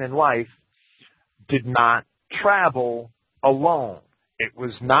station in life did not travel alone. It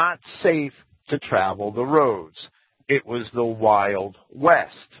was not safe to travel the roads. It was the Wild West.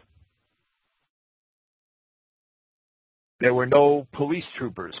 There were no police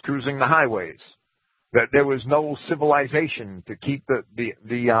troopers cruising the highways. That there was no civilization to keep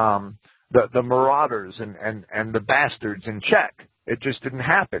the marauders and the bastards in check. It just didn't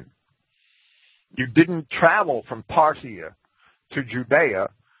happen. You didn't travel from Parthia to Judea,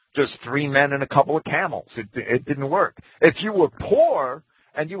 just three men and a couple of camels. It didn't work. If you were poor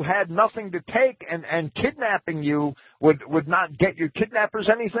and you had nothing to take, and kidnapping you would not get your kidnappers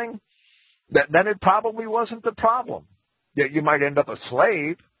anything, then it probably wasn't a problem. You might end up a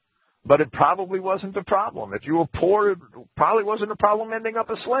slave, but it probably wasn't a problem. If you were poor, it probably wasn't a problem ending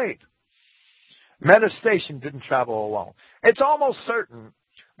up a slave. Men of station didn't travel alone. It's almost certain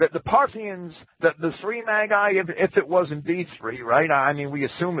that the Parthians, that the three Magi, if it was indeed three, right? I mean, we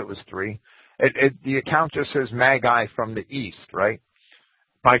assume it was three. The account just says Magi from the east, right?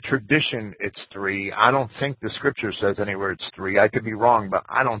 By tradition, it's three. I don't think the scripture says anywhere it's three. I could be wrong, but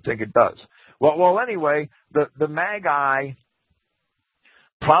I don't think it does. Well, anyway, the Magi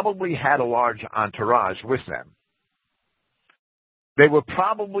probably had a large entourage with them. They were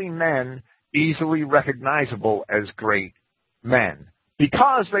probably men easily recognizable as great men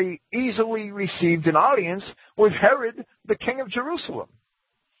because they easily received an audience with Herod, the king of Jerusalem.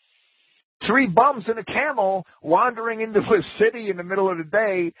 Three bums and a camel wandering into a city in the middle of the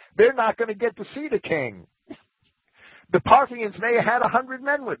day, they're not going to get to see the king. The Parthians may have had 100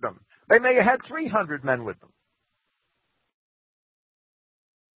 men with them. They may have had 300 men with them.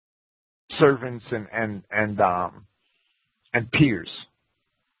 Servants and peers.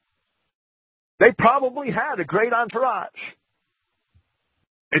 They probably had a great entourage.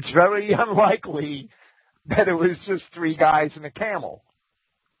 It's very unlikely that it was just three guys and a camel.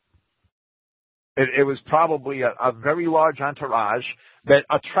 It was probably a very large entourage that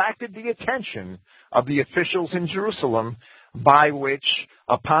attracted the attention of the officials in Jerusalem, by which,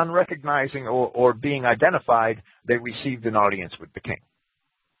 upon recognizing or being identified, they received an audience with the king.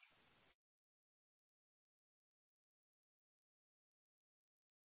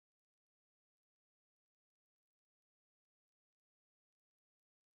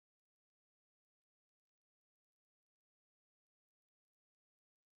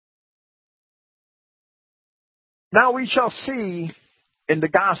 Now we shall see in the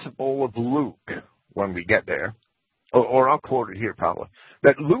Gospel of Luke, when we get there, or I'll quote it here probably,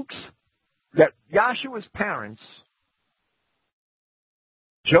 that Yahshua's parents,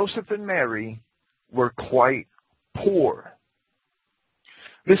 Joseph and Mary, were quite poor.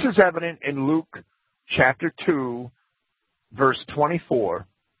 This is evident in Luke chapter 2, verse 24,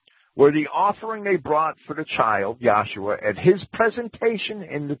 where the offering they brought for the child, Yahshua, at his presentation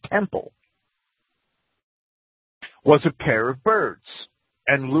in the temple was a pair of birds.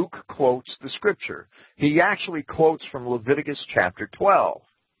 And Luke quotes the scripture. He actually quotes from Leviticus chapter 12.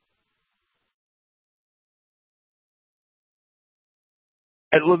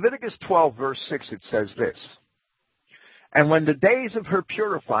 At Leviticus 12, verse 6, it says this, "And when the days of her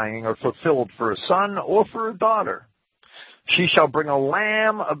purifying are fulfilled for a son or for a daughter, she shall bring a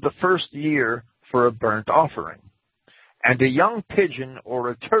lamb of the first year for a burnt offering, and a young pigeon or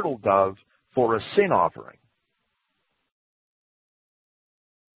a turtle dove for a sin offering.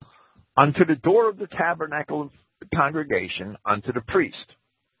 Unto the door of the tabernacle of the congregation, unto the priest,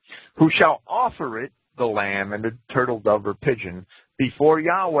 who shall offer it, the lamb and the turtle dove or pigeon, before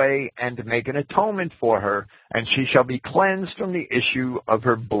Yahweh, and make an atonement for her, and she shall be cleansed from the issue of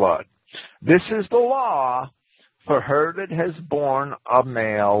her blood. This is the law for her that has borne a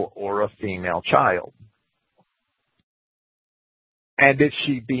male or a female child. And if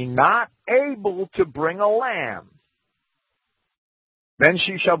she be not able to bring a lamb, then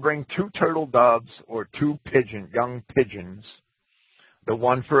she shall bring 2 turtle doves or 2 young pigeons, the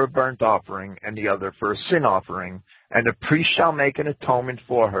one for a burnt offering and the other for a sin offering, and the priest shall make an atonement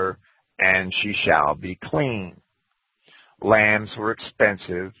for her, and she shall be clean." Lambs were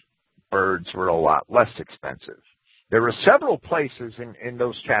expensive. Birds were a lot less expensive. There are several places in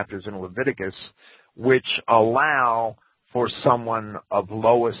those chapters in Leviticus which allow for someone of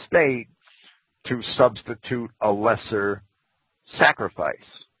low estate to substitute a lesser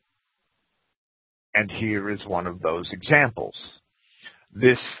sacrifice. And here is one of those examples.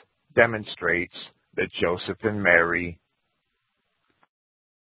 This demonstrates that Joseph and Mary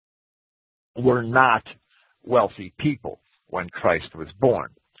were not wealthy people when Christ was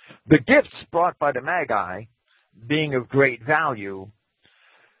born. The gifts brought by the Magi, being of great value,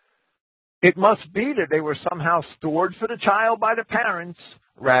 it must be that they were somehow stored for the child by the parents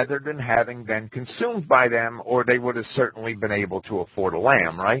rather than having been consumed by them, or they would have certainly been able to afford a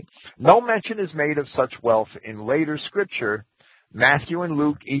lamb, right? No mention is made of such wealth in later scripture. Matthew and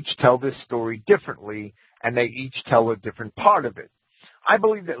Luke each tell this story differently, and they each tell a different part of it. I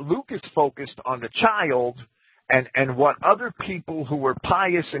believe that Luke is focused on the child and what other people who were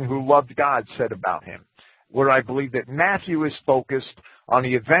pious and who loved God said about him, where I believe that Matthew is focused on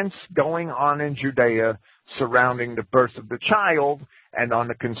the events going on in Judea surrounding the birth of the child and on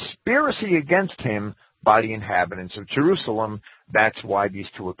the conspiracy against him by the inhabitants of Jerusalem. That's why these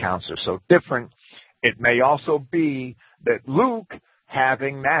two accounts are so different. It may also be that Luke,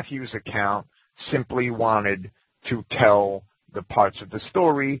 having Matthew's account, simply wanted to tell the parts of the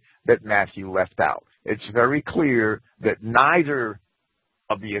story that Matthew left out. It's very clear that neither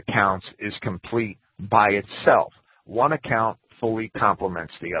of the accounts is complete by itself. One account fully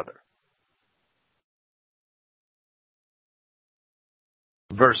complements the other.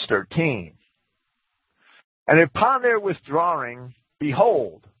 Verse 13. "And upon their withdrawing,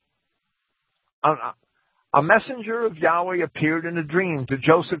 behold, a messenger of Yahweh appeared in a dream to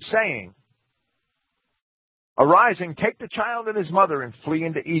Joseph, saying, Arising, take the child and his mother and flee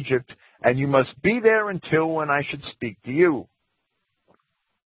into Egypt, and you must be there until when I should speak to you.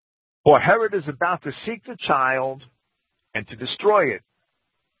 For Herod is about to seek the child and to destroy it.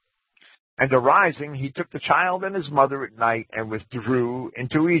 And arising, he took the child and his mother at night and withdrew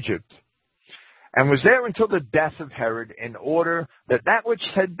into Egypt, and was there until the death of Herod, in order that that which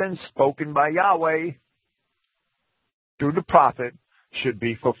had been spoken by Yahweh through the prophet should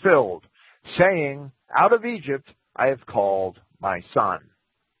be fulfilled, saying, Out of Egypt I have called my son."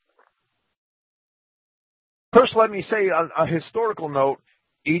 First, let me say a historical note.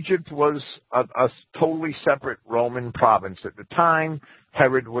 Egypt was a totally separate Roman province at the time.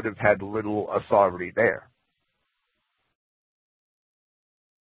 Herod would have had little authority there.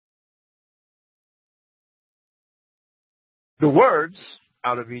 The words,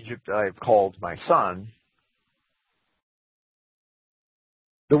 "Out of Egypt I have called my son,"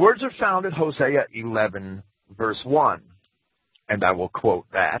 the words are found in Hosea 11, verse 1, and I will quote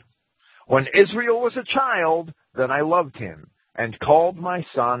that. "When Israel was a child, then I loved him, and called my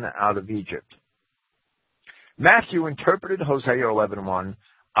son out of Egypt." Matthew interpreted Hosea 11:1,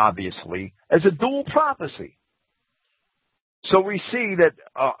 obviously, as a dual prophecy. So we see that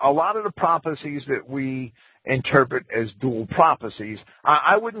a lot of the prophecies that we interpret as dual prophecies,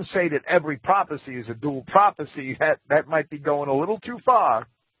 I wouldn't say that every prophecy is a dual prophecy. That might be going a little too far.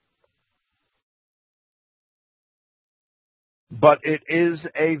 But it is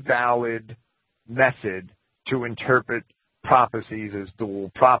a valid method to interpret prophecies as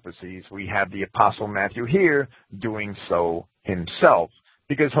dual prophecies. We have the Apostle Matthew here doing so himself.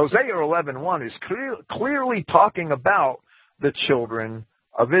 Because Hosea 11:1 is clearly talking about the children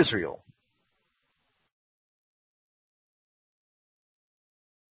of Israel.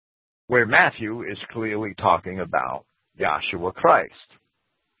 Where Matthew is clearly talking about Yahshua Christ.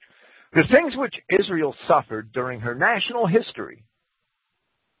 The things which Israel suffered during her national history,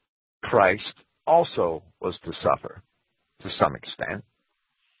 Christ also was to suffer to some extent.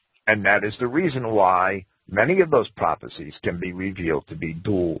 And that is the reason why many of those prophecies can be revealed to be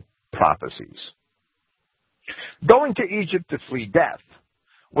dual prophecies. Going to Egypt to flee death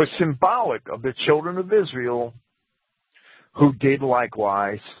was symbolic of the children of Israel who did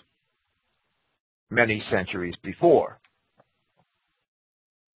likewise many centuries before.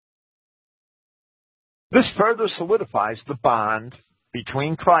 This further solidifies the bond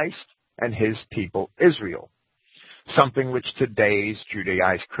between Christ and his people Israel, something which today's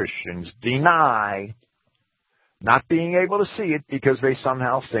Judaized Christians deny, not being able to see it because they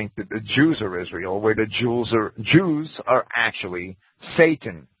somehow think that the Jews are Israel, where the Jews are actually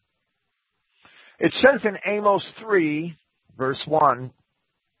Satan. It says in Amos 3, verse 1,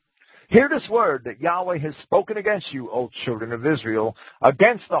 "Hear this word that Yahweh has spoken against you, O children of Israel,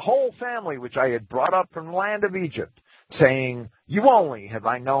 against the whole family which I had brought up from the land of Egypt, saying, You only have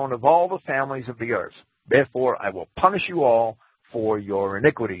I known of all the families of the earth. Therefore I will punish you all for your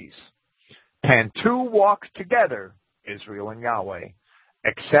iniquities. Can two walk together, Israel and Yahweh,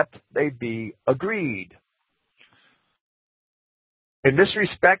 except they be agreed?" In this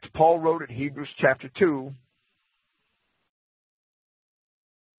respect, Paul wrote in Hebrews chapter 2,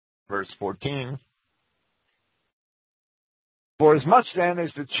 verse 14, "For as much then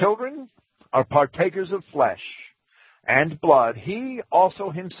as the children are partakers of flesh and blood, he also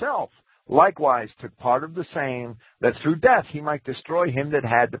himself likewise took part of the same, that through death he might destroy him that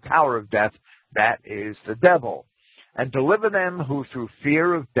had the power of death, that is, the devil, and deliver them who through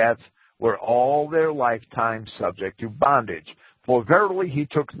fear of death were all their lifetime subject to bondage. For verily he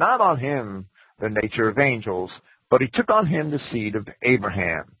took not on him the nature of angels, but he took on him the seed of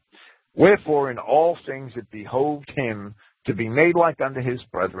Abraham. Wherefore in all things it behoved him to be made like unto his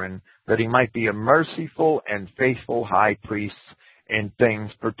brethren, that he might be a merciful and faithful high priest in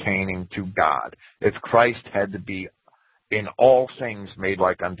things pertaining to God." If Christ had to be in all things made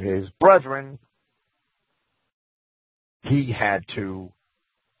like unto his brethren, he had to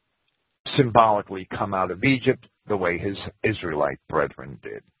symbolically come out of Egypt the way his Israelite brethren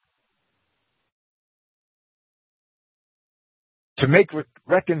did. To make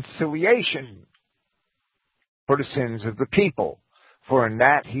reconciliation for the sins of the people, for in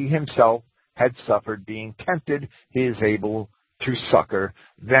that he himself had suffered being tempted, he is able to succor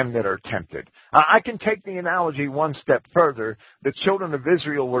them that are tempted. I can take the analogy one step further. The children of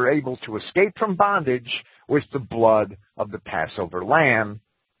Israel were able to escape from bondage with the blood of the Passover lamb.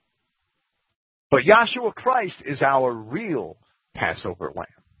 But Yahshua Christ is our real Passover lamb.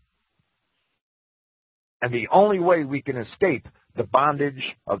 And the only way we can escape the bondage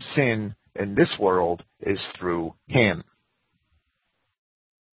of sin in this world is through him.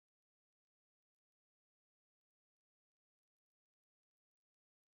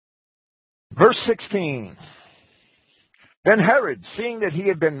 Verse 16. "Then Herod, seeing that he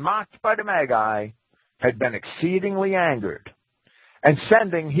had been mocked by the Magi, had been exceedingly angered. And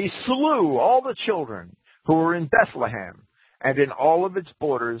sending, he slew all the children who were in Bethlehem and in all of its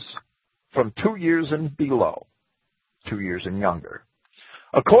borders from 2 years and below, 2 years and younger,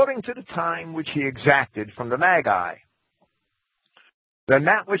 according to the time which he exacted from the Magi. Then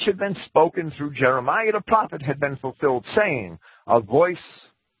that which had been spoken through Jeremiah the prophet had been fulfilled, saying, A voice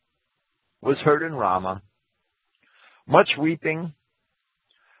was heard in Ramah, much weeping,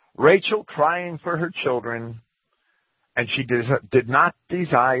 Rachel crying for her children, and she did not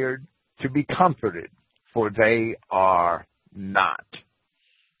desire to be comforted, for they are not."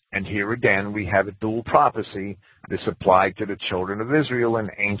 And here again we have a dual prophecy. This applied to the children of Israel in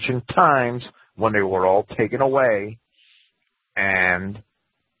ancient times when they were all taken away. And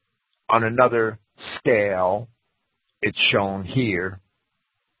on another scale, it's shown here.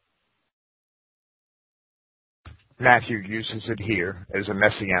 Matthew uses it here as a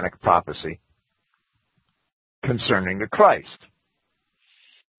messianic prophecy concerning the Christ.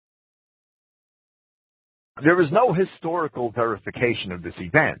 There is no historical verification of this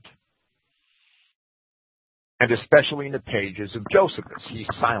event, and especially in the pages of Josephus. He's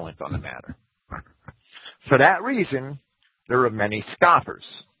silent on the matter. For that reason, there are many scoffers,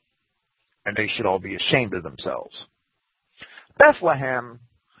 and they should all be ashamed of themselves. Bethlehem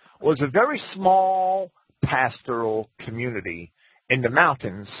was a very small pastoral community in the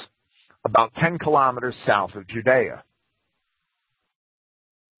mountains about 10 kilometers south of Judea.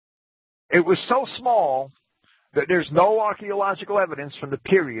 It was so small that there's no archaeological evidence from the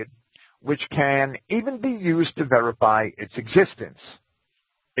period which can even be used to verify its existence,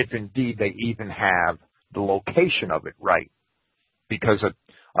 if indeed they even have the location of it right, because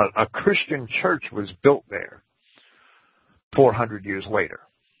a Christian church was built there 400 years later.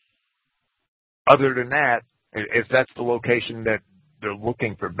 Other than that, if that's the location that they're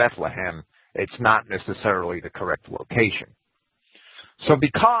looking for Bethlehem, it's not necessarily the correct location. So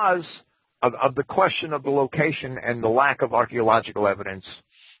because of the question of the location and the lack of archaeological evidence,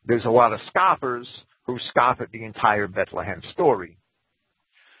 there's a lot of scoffers who scoff at the entire Bethlehem story.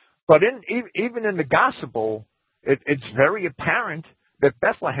 But even in the gospel, it's very apparent that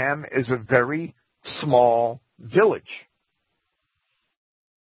Bethlehem is a very small village.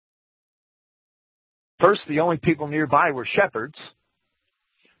 First, the only people nearby were shepherds.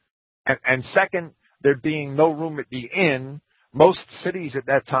 And second, there being no room at the inn, most cities at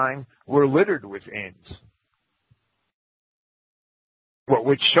that time were littered with inns.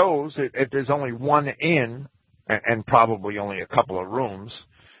 Which shows that if there's only one inn, and probably only a couple of rooms,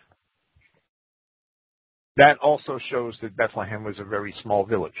 that also shows that Bethlehem was a very small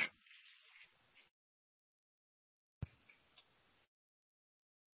village.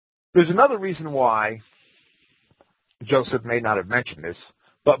 There's another reason why Joseph may not have mentioned this,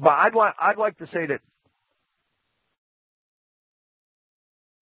 but I'd like to say that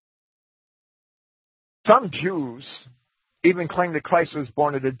some Jews even claim that Christ was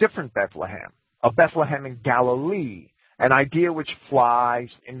born at a different Bethlehem, a Bethlehem in Galilee, an idea which flies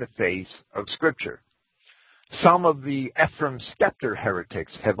in the face of Scripture. Some of the Ephraim Scepter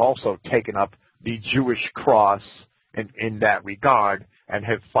heretics have also taken up the Jewish cross in that regard and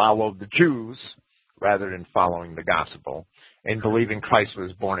have followed the Jews rather than following the gospel in believing Christ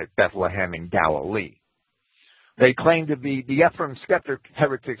was born at Bethlehem in Galilee. They claim to be, the Ephraim Scepter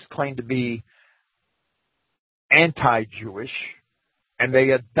heretics claim to be anti-Jewish, and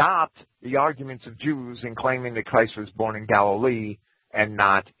they adopt the arguments of Jews in claiming that Christ was born in Galilee and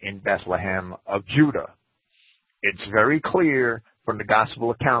not in Bethlehem of Judah. It's very clear from the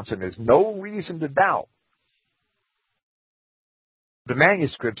gospel accounts, and there's no reason to doubt the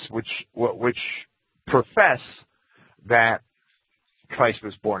manuscripts which profess that Christ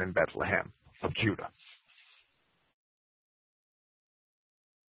was born in Bethlehem of Judah.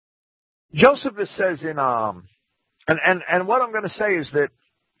 Josephus says in and what I'm going to say is that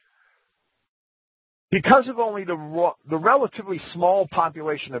because of only the relatively small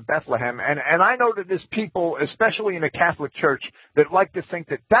population of Bethlehem, and I know that there's people, especially in the Catholic Church, that like to think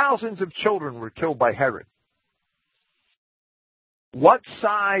that thousands of children were killed by Herod. What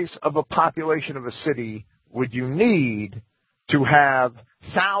size of a population of a city would you need to have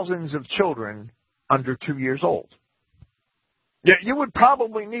thousands of children under 2 years old? You would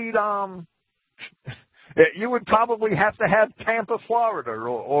probably need you would probably have to have Tampa, Florida,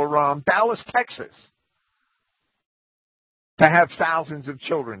 or Dallas, Texas, to have thousands of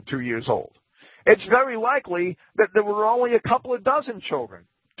children 2 years old. It's very likely that there were only a couple of dozen children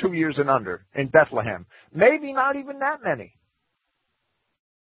 2 years and under in Bethlehem. Maybe not even that many.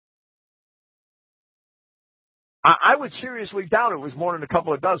 I would seriously doubt it was more than a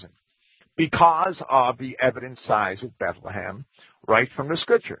couple of dozen because of the evident size of Bethlehem right from the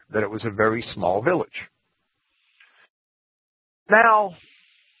Scripture, that it was a very small village. Now,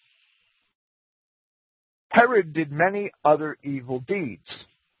 Herod did many other evil deeds.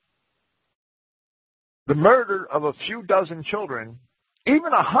 The murder of a few dozen children,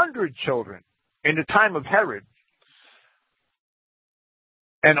 even 100 children in the time of Herod,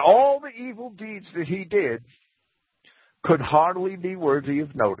 and all the evil deeds that he did could hardly be worthy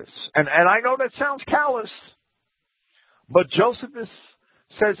of notice. And I know that sounds callous, but Josephus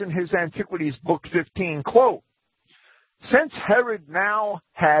says in his Antiquities, Book 15, quote, "Since Herod now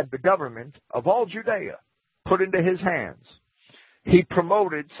had the government of all Judea put into his hands, he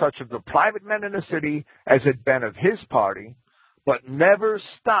promoted such of the private men in the city as had been of his party, but never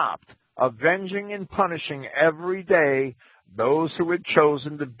stopped avenging and punishing every day those who had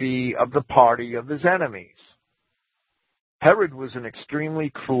chosen to be of the party of his enemies." Herod was an extremely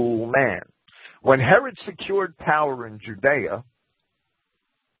cruel man. When Herod secured power in Judea,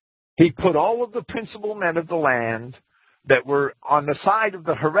 He put all of the principal men of the land that were on the side of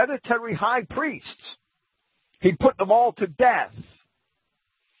the hereditary high priests. He put them all to death.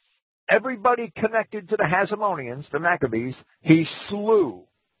 Everybody connected to the Hasmoneans, the Maccabees, he slew.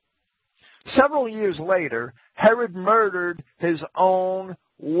 Several years later, Herod murdered his own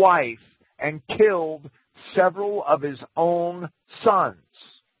wife and killed several of his own sons.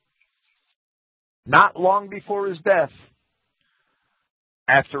 Not long before his death,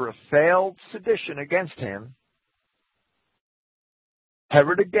 after a failed sedition against him,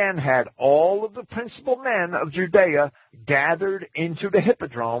 Herod again had all of the principal men of Judea gathered into the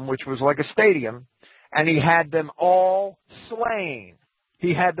Hippodrome, which was like a stadium, and he had them all slain.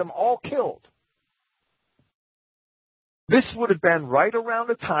 He had them all killed. This would have been right around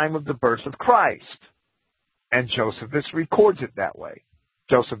the time of the birth of Christ, and Josephus records it that way.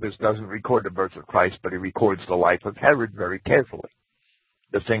 Josephus doesn't record the birth of Christ, but he records the life of Herod very carefully,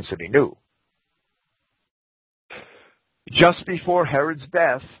 the things that he knew. Just before Herod's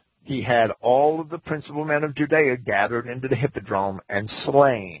death, he had all of the principal men of Judea gathered into the Hippodrome and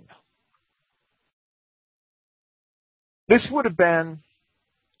slain. This would have been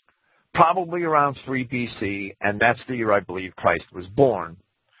probably around 3 BC, and that's the year I believe Christ was born.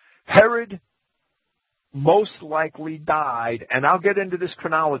 Herod most likely died, and I'll get into this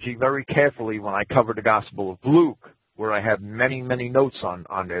chronology very carefully when I cover the Gospel of Luke, where I have many, many notes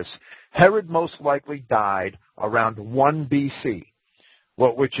on this. Herod most likely died around 1 BC,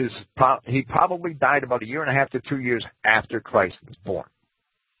 which is, he probably died about 1.5 to 2 years after Christ was born.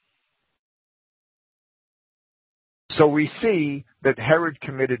 So we see that Herod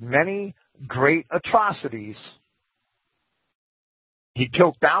committed many great atrocities. He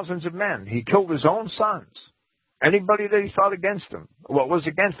killed thousands of men. He killed his own sons. Anybody that he thought against him, was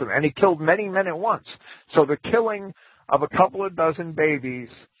against him. And he killed many men at once. So the killing of a couple of dozen babies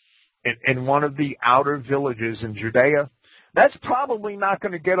in one of the outer villages in Judea, that's probably not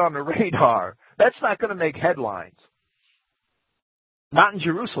going to get on the radar. That's not going to make headlines. Not in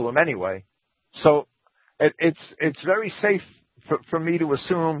Jerusalem anyway. So it's very safe for me to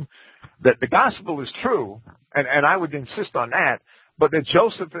assume that the gospel is true, and I would insist on that, but that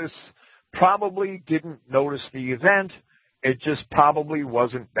Josephus probably didn't notice the event. It just probably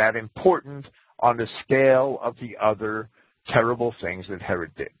wasn't that important on the scale of the other terrible things that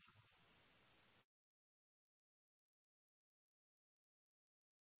Herod did.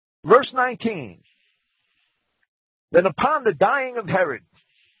 Verse 19. Then upon the dying of Herod,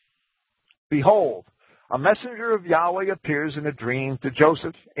 behold, a messenger of Yahweh appears in a dream to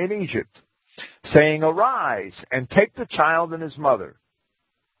Joseph in Egypt, saying, Arise and take the child and his mother,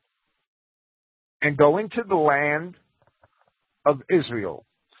 and go into the land of Israel.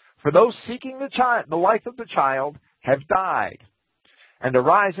 For those seeking the life of the child have died. And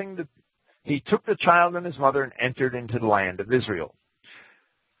arising, he took the child and his mother and entered into the land of Israel.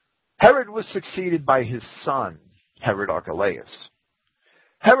 Herod was succeeded by his son, Herod Archelaus.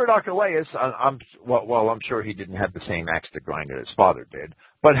 Herod Archelaus, I'm sure he didn't have the same axe to grind that his father did,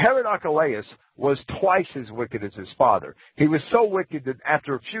 but Herod Archelaus was twice as wicked as his father. He was so wicked that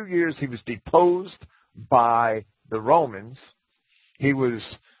after a few years he was deposed by the Romans. He was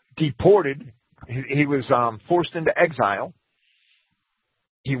deported. He was forced into exile.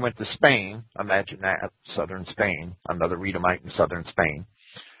 He went to Spain. Imagine that, southern Spain, another Edomite in southern Spain.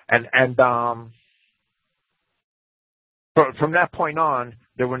 And from that point on,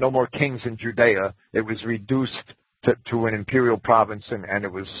 there were no more kings in Judea. It was reduced to an imperial province, and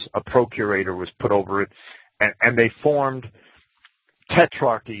it was a procurator was put over it. And they formed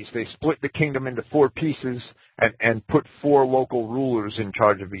tetrarchies. They split the kingdom into 4 pieces and put 4 local rulers in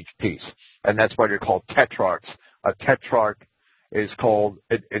charge of each piece. And that's why they're called tetrarchs. A tetrarch is called,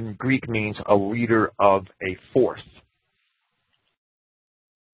 in Greek, means a leader of a fourth.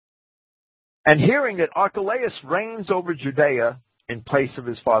 And hearing that Archelaus reigns over Judea in place of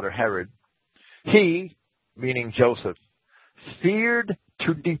his father Herod, he, meaning Joseph, feared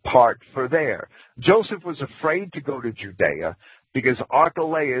to depart for there. Joseph was afraid to go to Judea because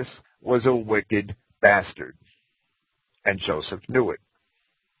Archelaus was a wicked bastard. And Joseph knew it.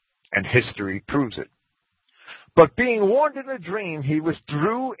 And history proves it. But being warned in a dream, he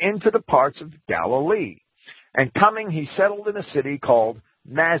withdrew into the parts of Galilee. And coming, he settled in a city called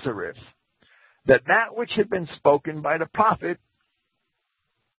Nazareth, that which had been spoken by the prophet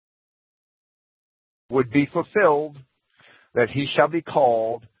would be fulfilled, that he shall be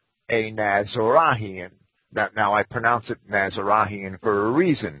called a Nazaraean. Now I pronounce it Nazaraean for a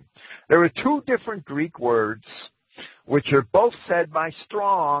reason. There are 2 different Greek words which are both said by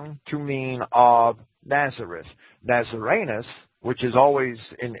Strong to mean of Nazareth. Nazarenus which is always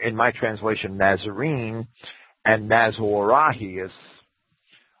in my translation Nazarene, and Nazorahius,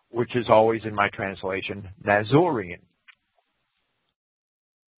 which is always in my translation Nazorian.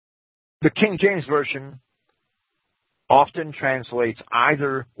 The King James Version often translates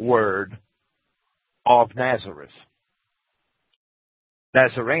either word of Nazareth.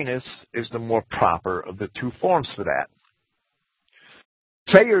 Nazarenus is the more proper of the two forms for that.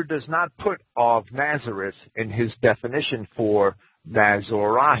 Thayer does not put of Nazareth in his definition for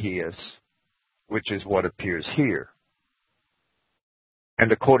Nazorahius, which is what appears here.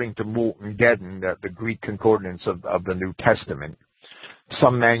 And according to Moulton Gedden, the Greek concordance of the New Testament,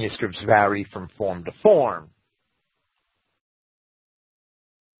 some manuscripts vary from form to form.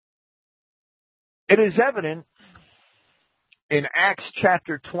 It is evident in Acts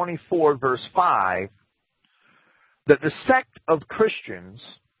chapter 24, verse 5, that the sect of Christians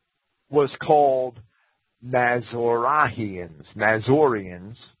was called Nazorians,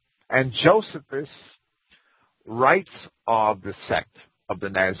 and Josephus writes of the sect of the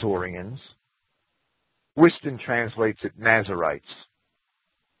Nazorians. Whiston translates it Nazarites.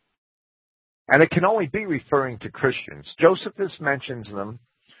 And it can only be referring to Christians. Josephus mentions them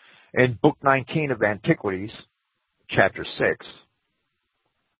in Book 19 of Antiquities, chapter 6.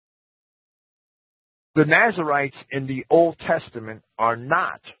 The Nazarites in the Old Testament are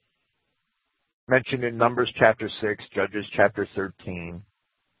not mentioned in Numbers chapter 6, Judges chapter 13.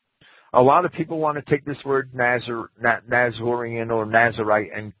 A lot of people want to take this word Nazorian or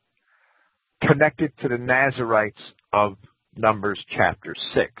Nazarite and connect it to the Nazarites of Numbers chapter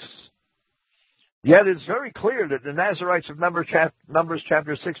 6. Yet it's very clear that the Nazarites of Numbers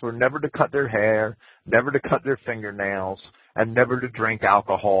chapter 6 were never to cut their hair, never to cut their fingernails, and never to drink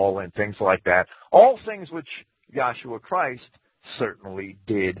alcohol and things like that. All things which Yahshua Christ certainly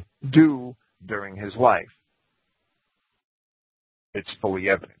did do during his life. It's fully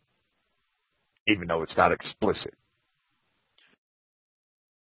evident, even though it's not explicit.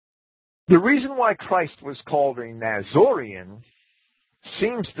 The reason why Christ was called a Nazorian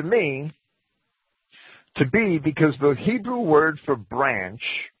seems to me to be because the Hebrew word for branch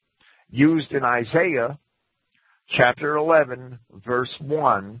used in Isaiah chapter 11, verse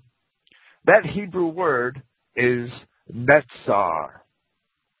 1, that Hebrew word is netzar.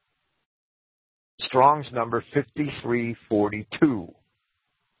 Strong's number 5342.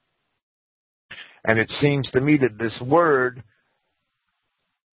 And it seems to me that this word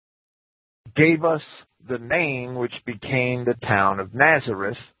gave us the name which became the town of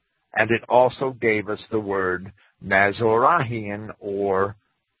Nazareth, and it also gave us the word Nazorahian, or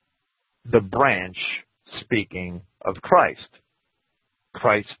the branch, speaking of Christ.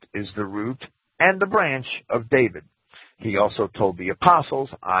 Christ is the root and the branch of David. He also told the apostles,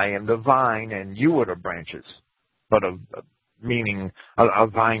 I am the vine and you are the branches. But a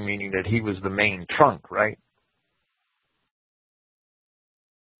vine meaning that he was the main trunk, right?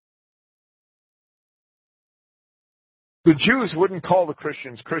 The Jews wouldn't call the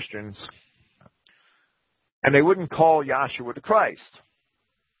Christians Christians, and they wouldn't call Yahshua the Christ.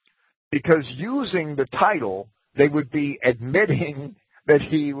 Because using the title, they would be admitting that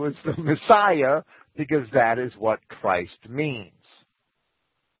he was the Messiah, because that is what Christ means.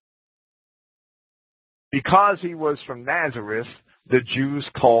 Because he was from Nazareth, the Jews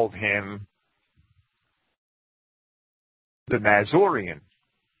called him the Nazorian.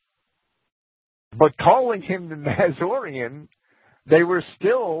 But calling him the Nazorian, they were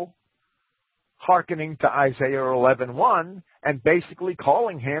still hearkening to Isaiah 11:1 and basically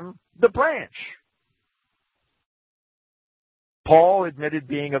calling him the branch. Paul admitted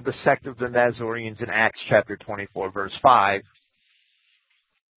being of the sect of the Nazorians in Acts chapter 24, verse 5.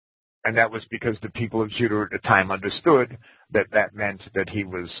 And that was because the people of Judah at the time understood that that meant that he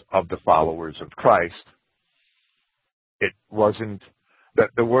was of the followers of Christ. It wasn't that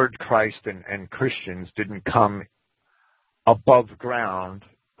the word Christ and Christians didn't come above ground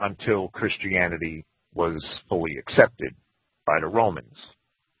until Christianity was fully accepted by the Romans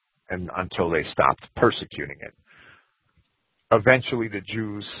and until they stopped persecuting it. Eventually the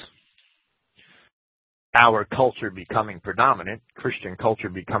Jews, our culture becoming predominant, Christian culture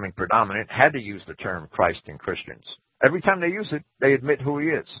becoming predominant, had to use the term Christ and Christians. Every time they use it, they admit who he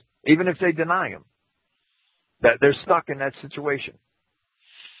is, even if they deny him. That they're stuck in that situation.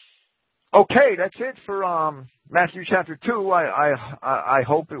 Okay, that's it for Matthew chapter 2. I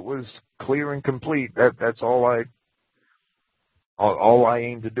hope it was clear and complete. That's all I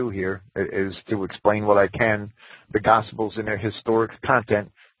aim to do here is to explain what I can, the Gospels in their historic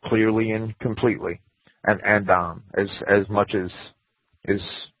content, clearly and completely, and as much as is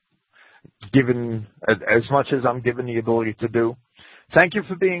given as much as I'm given the ability to do. Thank you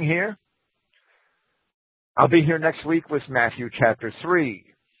for being here. I'll be here next week with Matthew chapter 3.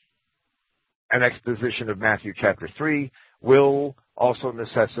 An exposition of Matthew chapter 3 will also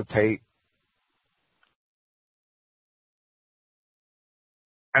necessitate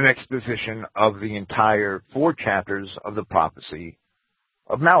an exposition of the entire 4 chapters of the prophecy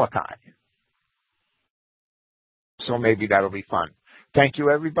of Malachi. So maybe that'll be fun. Thank you,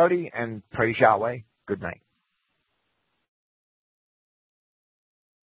 everybody, and praise Yahweh. Good night.